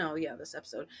plot. No, yeah, this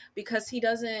episode. Because he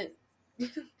doesn't,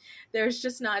 there's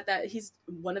just not that he's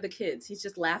one of the kids. He's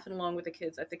just laughing along with the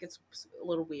kids. I think it's a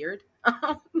little weird.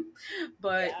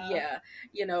 But Yeah.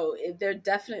 yeah, there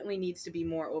definitely needs to be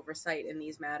more oversight in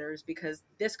these matters because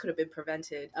this could have been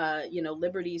prevented.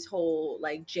 Liberty's whole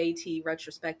like JT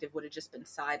retrospective would have just been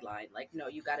sidelined. Like, no,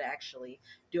 you got to actually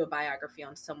do a biography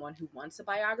on someone who wants a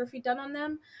biography done on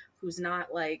them, who's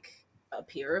not like a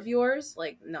peer of yours.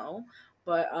 Like, no.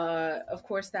 But of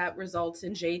course, that results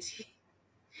in JT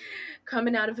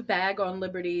coming out of a bag on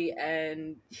Liberty,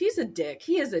 and he's a dick.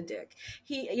 He is a dick.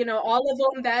 All of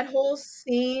them, that whole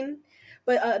scene,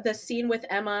 but the scene with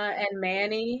Emma and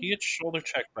Manny. He gets shoulder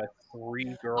checked by 3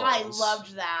 I girls.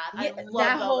 loved that. Yeah, I that loved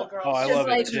all the whole Oh, girls. I because love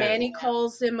it like too. Manny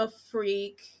calls him a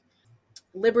freak.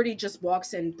 Liberty just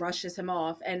walks in, brushes him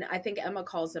off, and I think Emma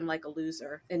calls him like a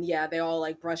loser. And yeah, they all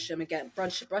like brush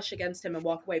against him and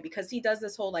walk away because he does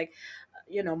this whole like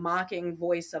mocking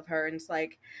voice of her, and it's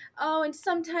like, oh, and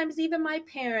sometimes even my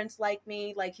parents like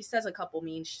me. Like he says a couple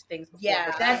mean things before,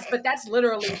 Yeah. but that's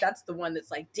literally that's the one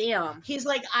that's like, damn. He's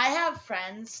like, I have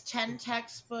friends, 10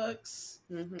 textbooks.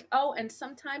 Oh, and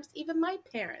sometimes even my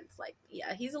parents like,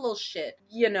 yeah, he's a little shit.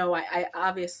 I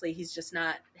obviously he's just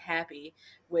not happy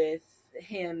with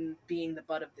him being the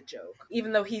butt of the joke,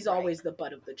 even though he's Right. always the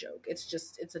butt of the joke.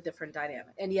 It's a different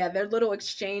dynamic. And yeah, their little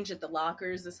exchange at the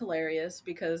lockers is hilarious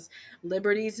because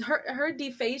Liberty's her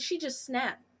deface, she just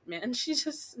snapped, man. She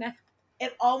just snapped.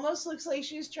 It almost looks like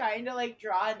she's trying to like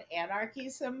draw an anarchy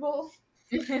symbol.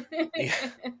 Yeah.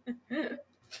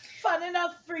 Fun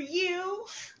enough for you.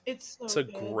 It's so It's a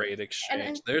good. great exchange.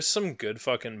 And- There's some good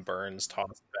fucking burns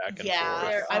tossed back and Yeah,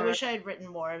 forth. I wish I had written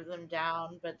more of them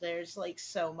down, but there's like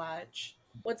so much.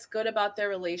 What's good about their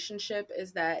relationship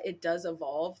is that it does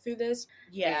evolve through this.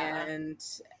 Yeah. And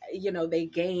they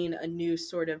gain a new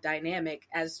sort of dynamic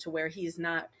as to where he's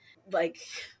not like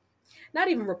not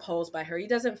even repulsed by her. He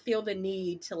doesn't feel the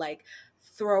need to like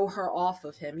throw her off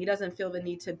of him. He doesn't feel the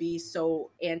need to be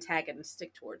so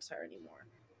antagonistic towards her anymore.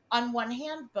 On one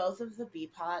hand, both of the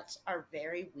B-pots are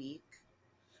very weak,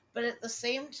 but at the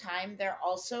same time, they're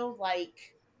also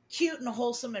like cute and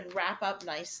wholesome and wrap up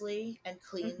nicely and Mm-hmm.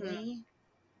 cleanly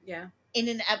Yeah. in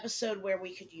an episode where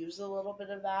we could use a little bit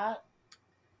of that.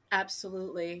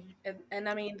 Absolutely. And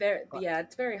I mean,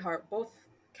 it's very heart. Both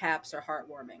caps are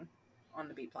heartwarming on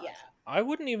the B Yeah. plots. I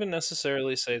wouldn't even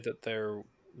necessarily say that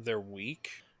they're weak,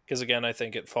 because again, I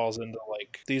think it falls into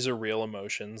like these are real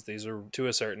emotions. These are to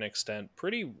a certain extent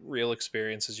pretty real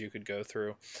experiences you could go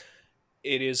through.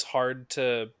 It is hard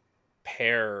to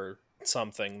pair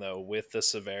something though with the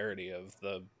severity of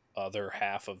the other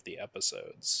half of the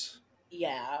episodes.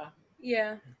 Yeah.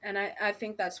 Yeah, and I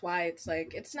think that's why it's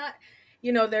like it's not,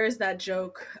 there's that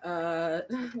joke that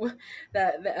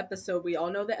the episode, we all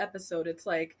know the episode, it's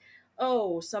like,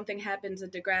 oh, something happens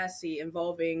at Degrassi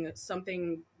involving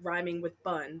something rhyming with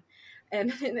bun,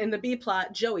 and in the B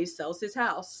plot, Joey sells his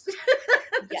house.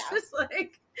 It's Yeah. just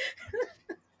like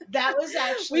That was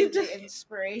actually we've just the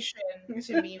inspiration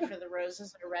to me for the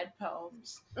Roses Are Red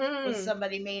poems. Was mm,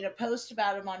 somebody made a post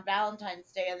about him on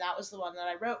Valentine's Day, and that was the one that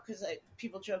I wrote because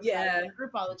people joke about it yeah, in the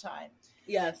group all the time.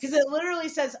 Because yes. it literally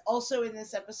says, also in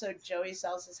this episode, Joey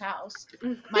sells his house.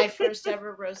 My first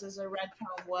ever Roses Are Red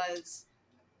poem was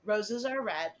Roses Are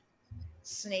Red,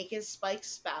 Snake is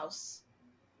Spike's spouse.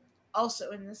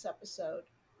 Also in this episode,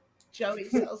 Joey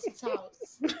sells his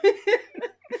house.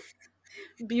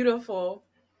 Beautiful.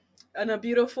 And a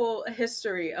beautiful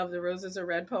history of the Roses Are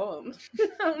Red poem.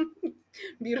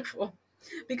 Beautiful,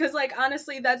 because like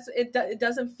honestly, that's it. It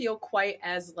doesn't feel quite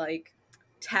as like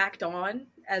tacked on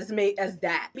as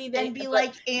that. And be But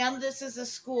like, and this is a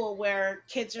school where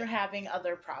kids are having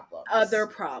other other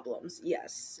problems. problems,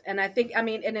 yes. And I think, I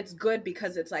mean, and it's good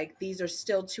because it's like these are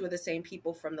still two of the same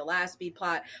people from the last B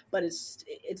plot, but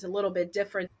it's a little bit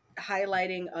different,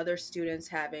 highlighting other students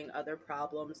having other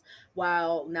problems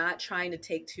while not trying to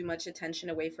take too much attention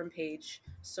away from Paige,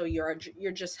 so you're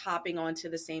just hopping onto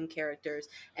the same characters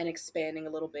and expanding a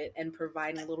little bit and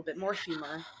providing a little bit more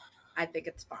humor. I think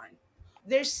it's fine.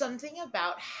 There's something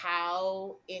about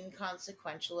how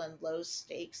inconsequential and low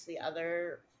stakes the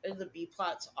B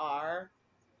plots are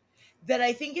that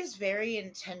I think is very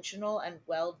intentional and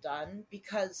well done,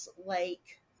 because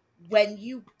like when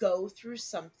you go through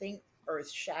something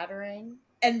earth shattering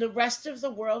and the rest of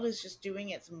the world is just doing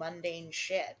its mundane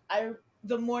shit.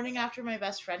 The morning after my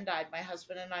best friend died, my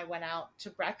husband and I went out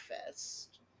to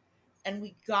breakfast, and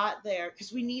we got there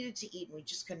because we needed to eat and we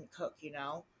just couldn't cook,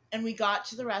 and we got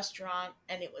to the restaurant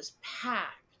and it was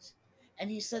packed, and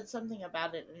he said something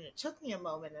about it, and it took me a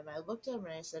moment, and I looked at him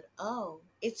and I said, oh,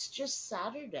 it's just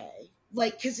Saturday.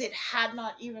 Like, because it had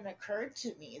not even occurred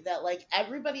to me that like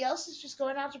everybody else is just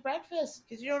going out to breakfast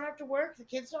because you don't have to work, the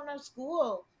kids don't have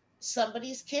school,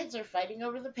 somebody's kids are fighting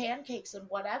over the pancakes and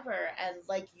whatever, and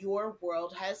like your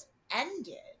world has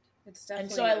ended. It's And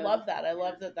definitely so I love that. I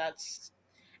love that that's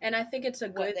and I think it's a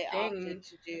what good they thing. opted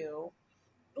to do.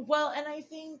 Well, and I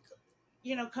think,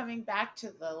 coming back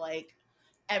to the like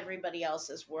everybody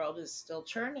else's world is still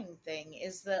turning thing,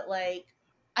 is that like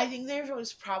I think there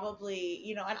was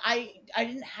probably, and I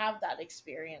didn't have that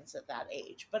experience at that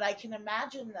age, but I can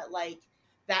imagine that like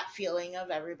that feeling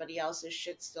of everybody else's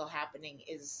shit still happening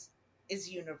is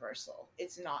universal.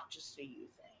 It's not just a you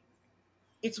thing.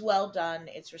 It's well done,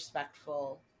 it's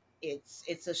respectful,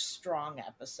 it's a strong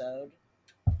episode.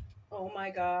 Oh my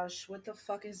gosh, what the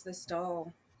fuck is this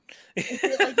doll? Is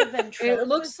it like a It ventriloquist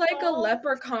looks like a doll?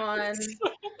 leprechaun.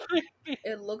 So creepy.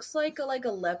 It looks like a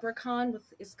leprechaun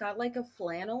with, it's got like a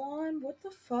flannel on. What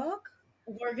the fuck?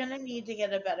 We're gonna need to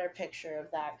get a better picture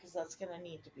of that because that's gonna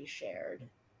need to be shared.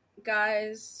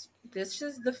 Guys, this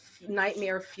is the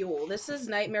nightmare fuel. This is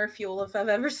nightmare fuel if I've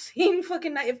ever seen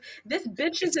fucking night. If this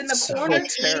bitch is in the It's so corner,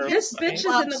 terrifying. this bitch is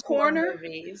in the Loves horror corner.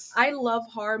 movies. I love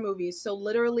horror movies. So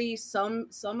literally some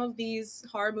of these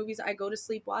horror movies I go to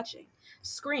sleep watching.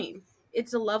 Scream.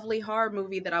 It's a lovely horror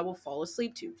movie that I will fall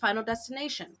asleep to. Final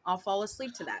Destination. I'll fall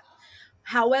asleep to that.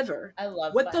 However, I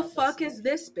love what the Final fuck is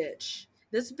this Destination. bitch?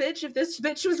 This bitch, if this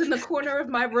bitch was in the corner of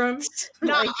my room,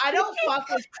 No, like I don't fuck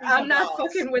with creepy I'm not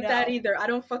dolls. fucking with that No. either. I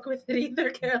don't fuck with it either,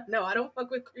 Carol. No, I don't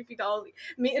fuck with creepy dolls.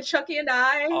 Me and Chucky and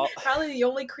I, I'll- probably the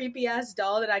only creepy ass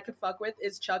doll that I could fuck with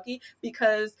is Chucky,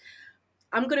 because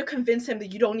I'm gonna convince him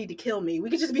that you don't need to kill me. We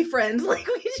could just be friends. Like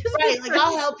we could just Right, be like friends.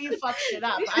 I'll help you fuck shit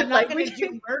up. I'm Like, not we gonna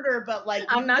can- do murder, but like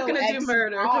I'm you not go gonna egg do some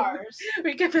murder. cars.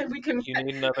 We can You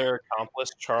need another accomplice,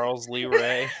 Charles Lee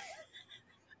Ray.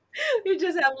 we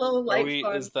just have little light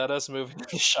fun. Is that us moving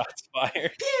to shots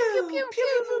fired? Pew pew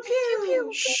pew pew pew.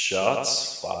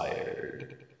 Shots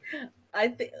fired. I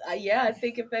think, yeah, I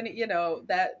think if any,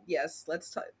 that, yes, let's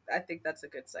talk. I think that's a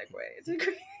good segue. It's a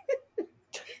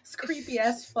it's creepy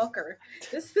ass fucker.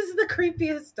 This is the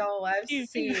creepiest doll I've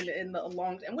seen in a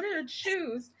long time. And what are her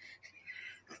shoes?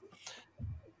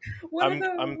 What are I'm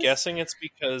those? guessing it's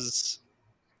because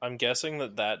I'm guessing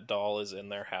that doll is in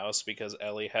their house because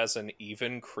Ellie has an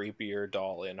even creepier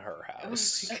doll in her Oh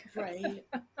house. my Right.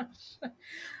 gosh.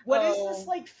 What is this Oh.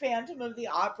 like Phantom of the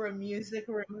Opera music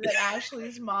room that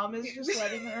Ashley's mom is just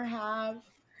letting her have?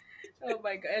 Oh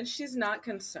my god, and she's not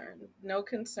concerned. No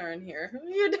concern here.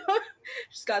 You know,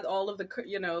 she's got all of the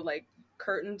like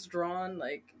curtains drawn.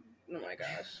 Like, oh my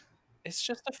gosh. It's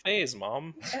just a phase,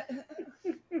 Mom.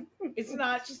 It's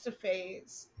not just a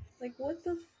phase. Like, what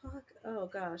the fuck? Oh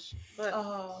gosh. But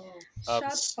Oh, shots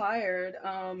S- fired.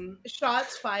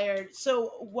 shots fired. So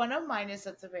one of mine is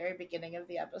at the very beginning of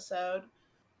the episode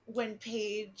when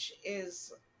Paige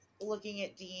is looking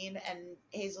at Dean and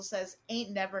Hazel says,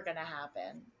 "Ain't never gonna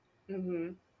happen." Mm-hmm.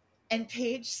 And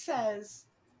Paige says,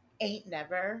 "Ain't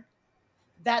never."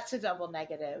 That's a double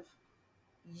negative.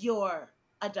 You're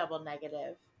a double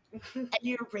negative. And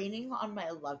you're raining on my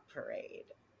love parade.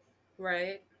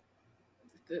 Right.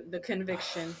 The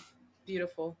conviction.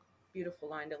 Beautiful, beautiful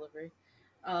line delivery.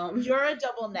 You're a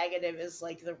double negative is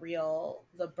like the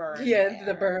burn Yeah, the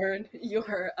there. burn. you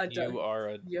are a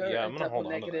You're yeah. a I'm gonna double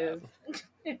hold on to that.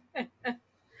 negative.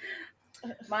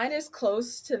 Mine is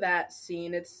close to that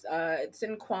scene. It's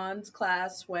in Kwan's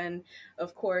class when,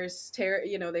 of course,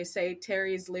 Terry. They say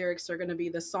Terry's lyrics are going to be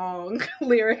the song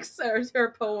lyrics or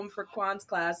her poem for Kwan's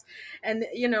class, and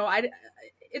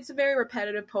it's a very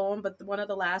repetitive poem. But one of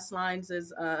the last lines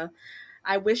is,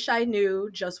 "I wish I knew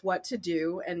just what to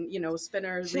do," and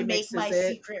Spinner To make my remixes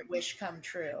it. secret wish come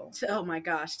true. Oh my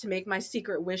gosh, to make my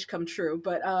secret wish come true.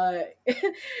 But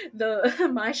the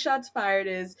my shots fired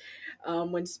is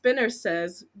when Spinner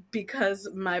says, "Because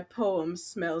my poem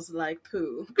smells like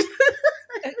poo."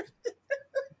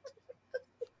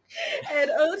 And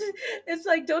it's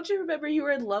like, don't you remember you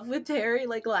were in love with Terry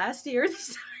like last year,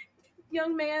 this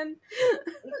young man?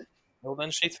 Well,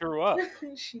 then she threw up.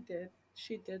 She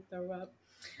did throw up.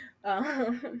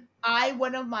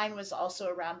 One of mine was also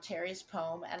around Terry's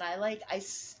poem, and I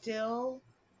still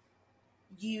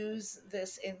use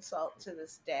this insult to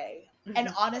this day. And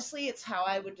honestly, it's how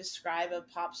I would describe a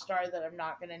pop star that I'm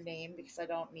not going to name because I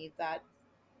don't need that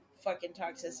fucking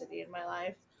toxicity in my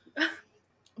life.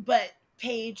 But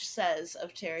Paige says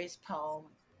of Terry's poem,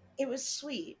 "It was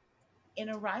sweet in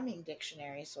a rhyming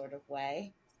dictionary sort of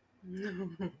way."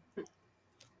 Pew.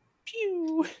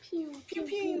 Pew Pew pew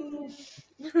pew.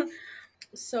 pew.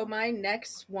 So my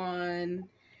next one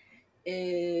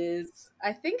is,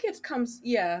 I think it comes,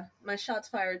 yeah, my shots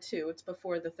fired too. It's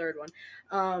before the third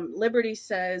one. Liberty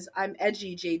says, "I'm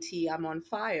edgy, JT. I'm on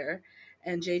fire,"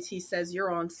 and JT says,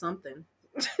 "You're on something."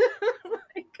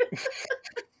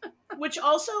 Which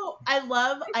also I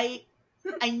love. I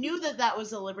knew that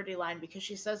was a Liberty line because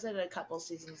she says it a couple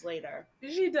seasons later,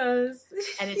 She does.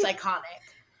 and it's iconic.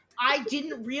 I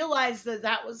didn't realize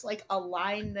that was like a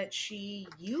line that she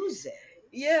uses.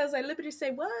 Yes, I Liberty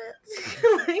say what?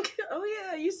 Like, oh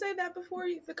yeah, you say that before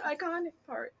the iconic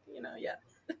part, yeah.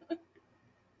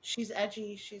 She's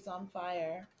edgy. She's on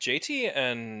fire. JT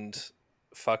and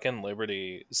fucking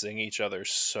Liberty zing each other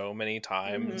so many Mm-hmm.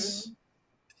 times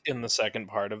in the second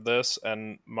part of this,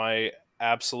 and my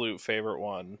absolute favorite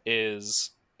one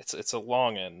is it's a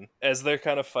longin. As they're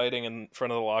kind of fighting in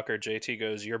front of the locker, JT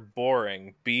goes, "You're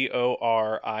boring, Oh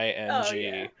yeah.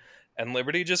 BORING," and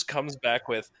Liberty just comes back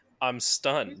with, "I'm You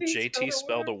stunned. think JT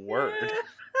spelled a word,"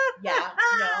 Yeah.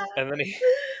 No. and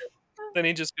then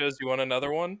he just goes, "You want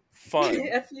another one? Fun.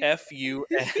 F you.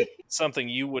 FUN." Something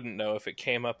you wouldn't know if it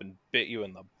came up and bit you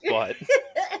in the butt.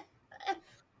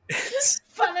 It's,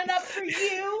 Fun enough for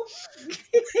you.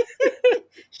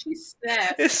 She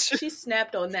snapped. it's just, She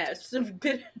snapped on that. So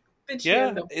bit you in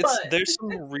yeah, the it's butt. there's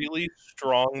some really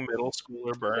strong middle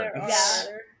schooler There Yeah. burns.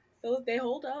 are. They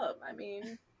hold up. I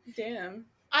mean, damn.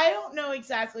 I don't know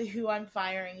exactly who I'm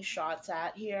firing shots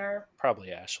at here.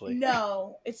 Probably Ashley.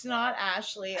 No, it's not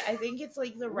Ashley. I think it's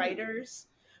like the Ooh. writers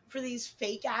for these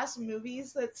fake ass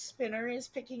movies that Spinner is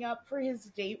picking up for his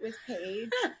date with Paige.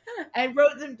 I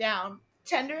wrote them down.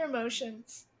 Tender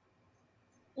Emotions,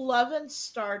 Love and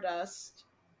Stardust,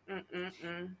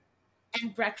 Mm-mm-mm.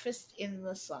 and Breakfast in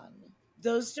the Sun.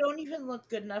 Those don't even look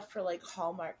good enough for like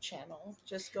Hallmark Channel,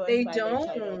 just going They by their don't.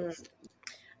 titles.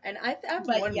 And I have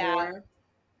But one yeah, more.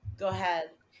 go ahead.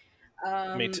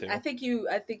 Me too. I think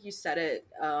you said it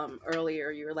earlier.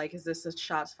 You were like, "Is this a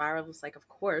shots fired?" I was like, "Of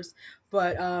course."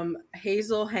 But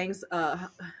Hazel hangs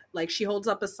like she holds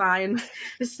up a sign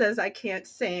that says, "I can't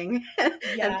sing," and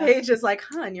Yeah. Paige is like,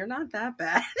 "Hun, you're not that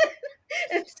bad."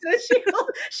 And so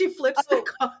she flips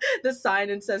the sign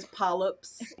and says,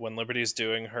 "Polyps." When Liberty's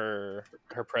doing her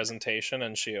presentation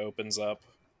and she opens up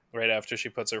right after she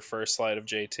puts her first slide of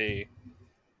JT,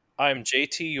 I'm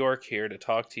JT York here to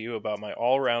talk to you about my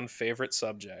all-round favorite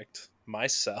subject,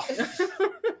 myself.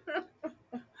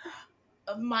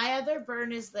 My other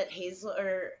burn is that Hazel,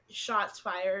 or shots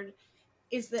fired,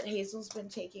 is that Hazel's been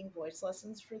taking voice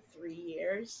lessons for 3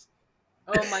 years.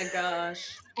 Oh my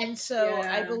gosh. And so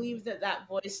I Yeah. believe that that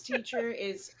voice teacher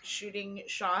is shooting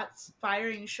shots,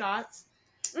 firing shots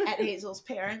at Hazel's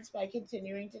parents by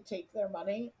continuing to take their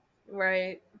money.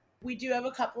 Right. We do have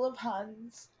a couple of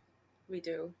Huns. We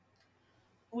do.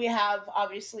 We have,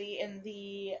 obviously, in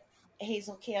the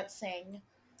Hazel can't sing,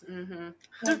 Mm-hmm.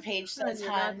 when Paige And says, you're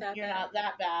not "Hun, that you're bad. not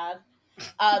that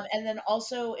bad." And then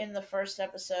also in the first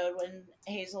episode, when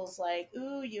Hazel's like,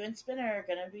 "Ooh, you and Spinner are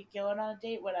gonna be going on a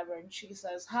date, whatever," and she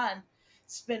says, "Hun,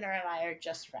 Spinner and I are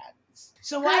just friends."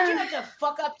 So why'd you have to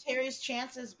fuck up Terry's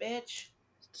chances, bitch?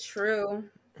 True.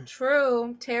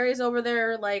 True. Terry's over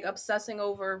there like obsessing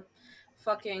over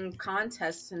fucking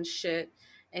contests and shit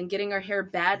and getting her hair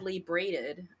badly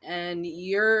braided, and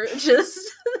you're just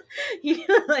you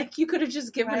like you could have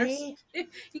just given her Right?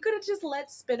 you could have just let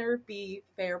Spinner be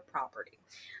fair property.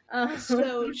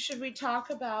 So should we talk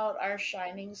about our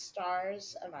shining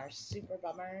stars and our super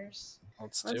bummers?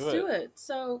 Let's Let's do do it. it.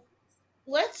 So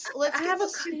Let's I get have the a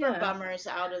super yeah. bummers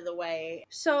out of the way.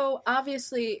 So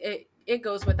obviously it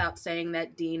goes without saying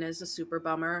that Dean is a super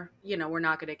bummer. You know, we're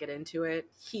not going to get into it.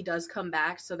 He does come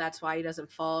back, so that's why he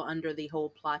doesn't fall under the whole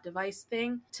plot device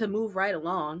thing. To move right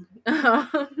along,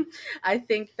 I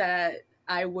think that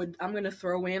I'm going to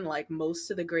throw in like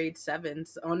most of the grade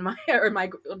 7s on my or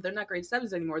my they're not grade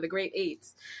 7s anymore, the grade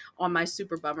 8s on my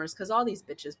super bummers cuz all these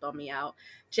bitches bum me out.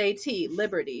 JT,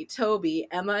 Liberty, Toby,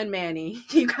 Emma and Manny,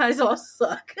 you guys all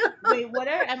suck. Wait, what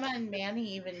are Emma and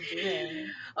Manny even doing?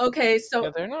 Okay, Yeah,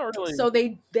 so they're not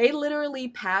really. they literally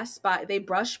pass by, they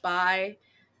brush by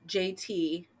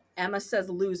JT. Emma says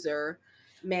loser,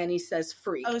 Manny says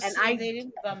freak, Oh, and see, they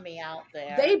didn't bum me out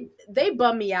there. they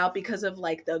bum me out because of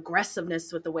like the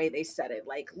aggressiveness with the way they said it,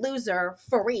 like loser,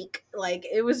 freak, like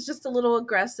it was just a little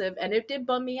aggressive, and it did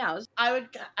bum me out. I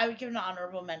would give an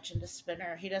honorable mention to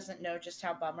Spinner. He doesn't know just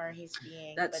how bummer he's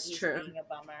being, but That's he's true. being a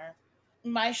bummer.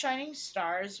 My shining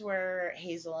stars were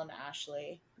Hazel and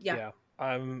Ashley. Yeah, Yeah,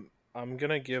 I'm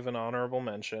gonna give an honorable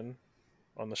mention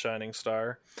on the Shining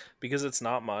Star because it's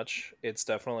not much. It's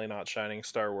definitely not Shining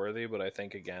Star worthy, but I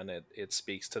think again it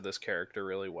speaks to this character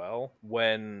really well.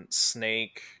 When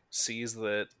Snake sees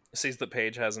that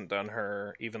Paige hasn't done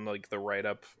her even like the write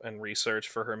up and research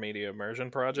for her media immersion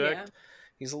yeah, project,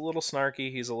 he's a little snarky,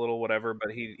 he's a little whatever,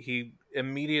 but he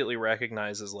immediately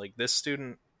recognizes like this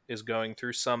student is going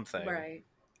through something. right,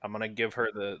 I'm gonna give her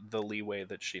the leeway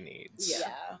that she needs. yeah.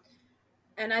 Yeah.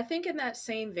 And I think in that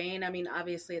same vein, I mean,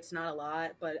 obviously it's not a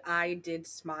lot, but I did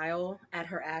smile at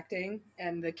her acting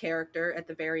and the character at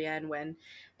the very end when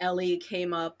Ellie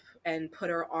came up and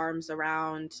put her arms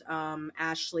around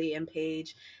Ashley and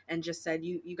Paige and just said,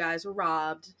 "You guys were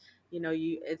robbed. You know,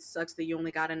 it sucks that you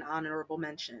only got an honorable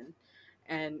mention."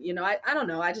 And you know, I don't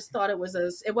know. I just thought Yeah,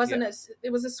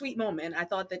 it was a sweet moment. I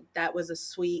thought that that was a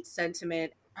sweet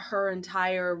sentiment. Her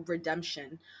entire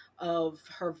redemption of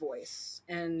her voice,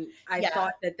 and I Yeah.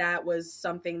 thought that that was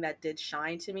something that did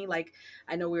shine to me. Like,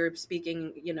 I know we were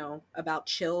speaking, you know, about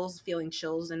chills, feeling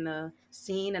chills in the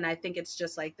scene, and I think it's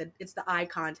just like it's the eye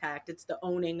contact, it's the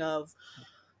owning of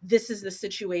this is the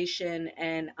situation,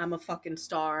 and I'm a fucking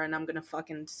star, and I'm gonna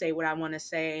fucking say what I want to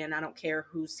say, and I don't care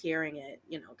who's hearing it,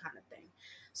 you know, kind of thing.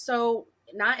 So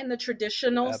not in the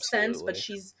traditional sense, but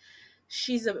absolutely.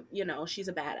 she's a, you know, she's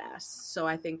a badass, so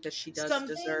I think that she does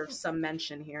deserve Something some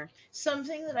mention here.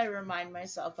 something that I remind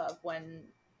myself of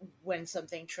when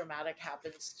something traumatic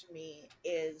happens to me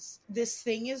is this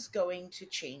thing is going to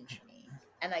change me,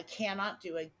 and I cannot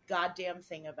do a goddamn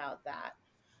thing about that,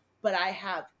 but I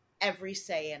have every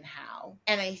say in how.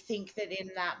 And I think that in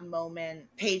that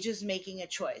moment, Paige is making a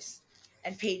choice,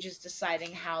 and Paige is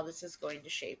deciding how this is going to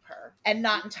shape her. And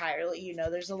not entirely,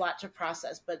 there's a lot to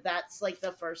process, but that's like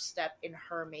the first step in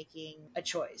her making a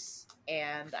choice.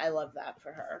 And I love that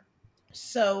for her.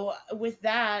 So with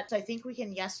that, I think we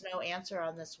can yes no answer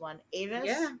on this one. Yeah.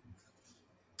 Avis,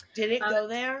 did it uh, go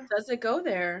there? does it go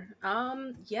there?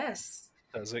 Yes.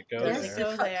 Does it go Does it Yes, there?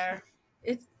 it go there?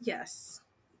 it's yes.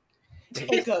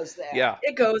 It goes there. Yeah,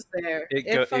 It goes there. it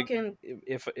It go it fucking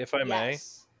if I may,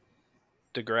 Yes.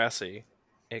 Degrassi,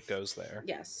 it goes there.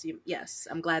 yes.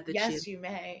 I'm glad that Yes, you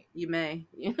may. you may.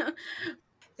 Yeah.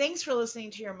 Thanks for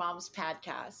listening to your mom's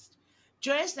podcast.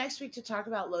 Join us next week to talk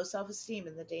about low self esteem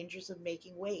and the dangers of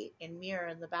making weight in Mirror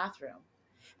in the bathroom.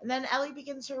 And then Ellie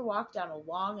begins her walk down a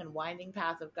long and winding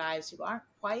path of guys who aren't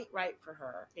quite right for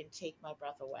her in Take My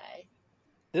Breath Away.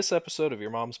 This episode of Your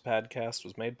Mom's Podcast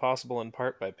was made possible in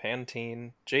part by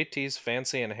Pantene, JT's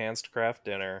Fancy Enhanced Craft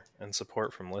Dinner, and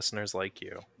support from listeners like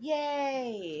you.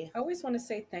 Yay! I always want to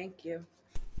say thank you.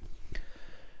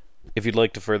 If you'd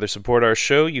like to further support our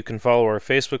show, you can follow our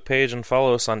Facebook page and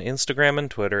follow us on Instagram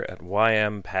and Twitter at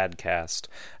YMPadcast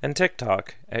and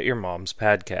TikTok at Your Mom's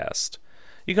Padcast.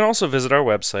 You can also visit our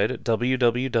website at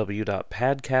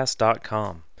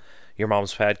www.padcast.com. Your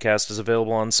Mom's Padcast is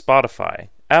available on Spotify,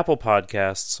 Apple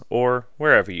Podcasts, or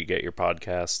wherever you get your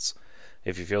podcasts.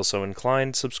 If you feel so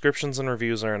inclined, subscriptions and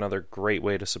reviews are another great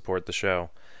way to support the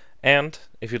show. And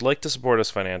if you'd like to support us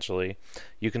financially,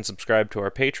 you can subscribe to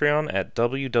our Patreon at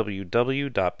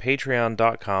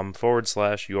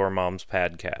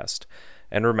www.patreon.com/yourmomspadcast.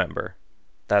 And remember,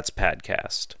 that's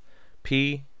Padcast.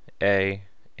 PAHDCAST.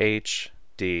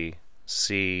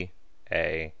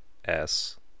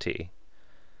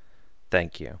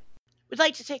 Thank you. We'd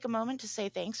like to take a moment to say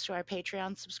thanks to our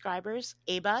Patreon subscribers,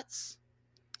 Abuts,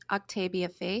 Octavia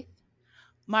Faith,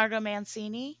 Margot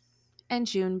Mancini, and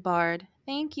June Bard.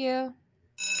 Thank you.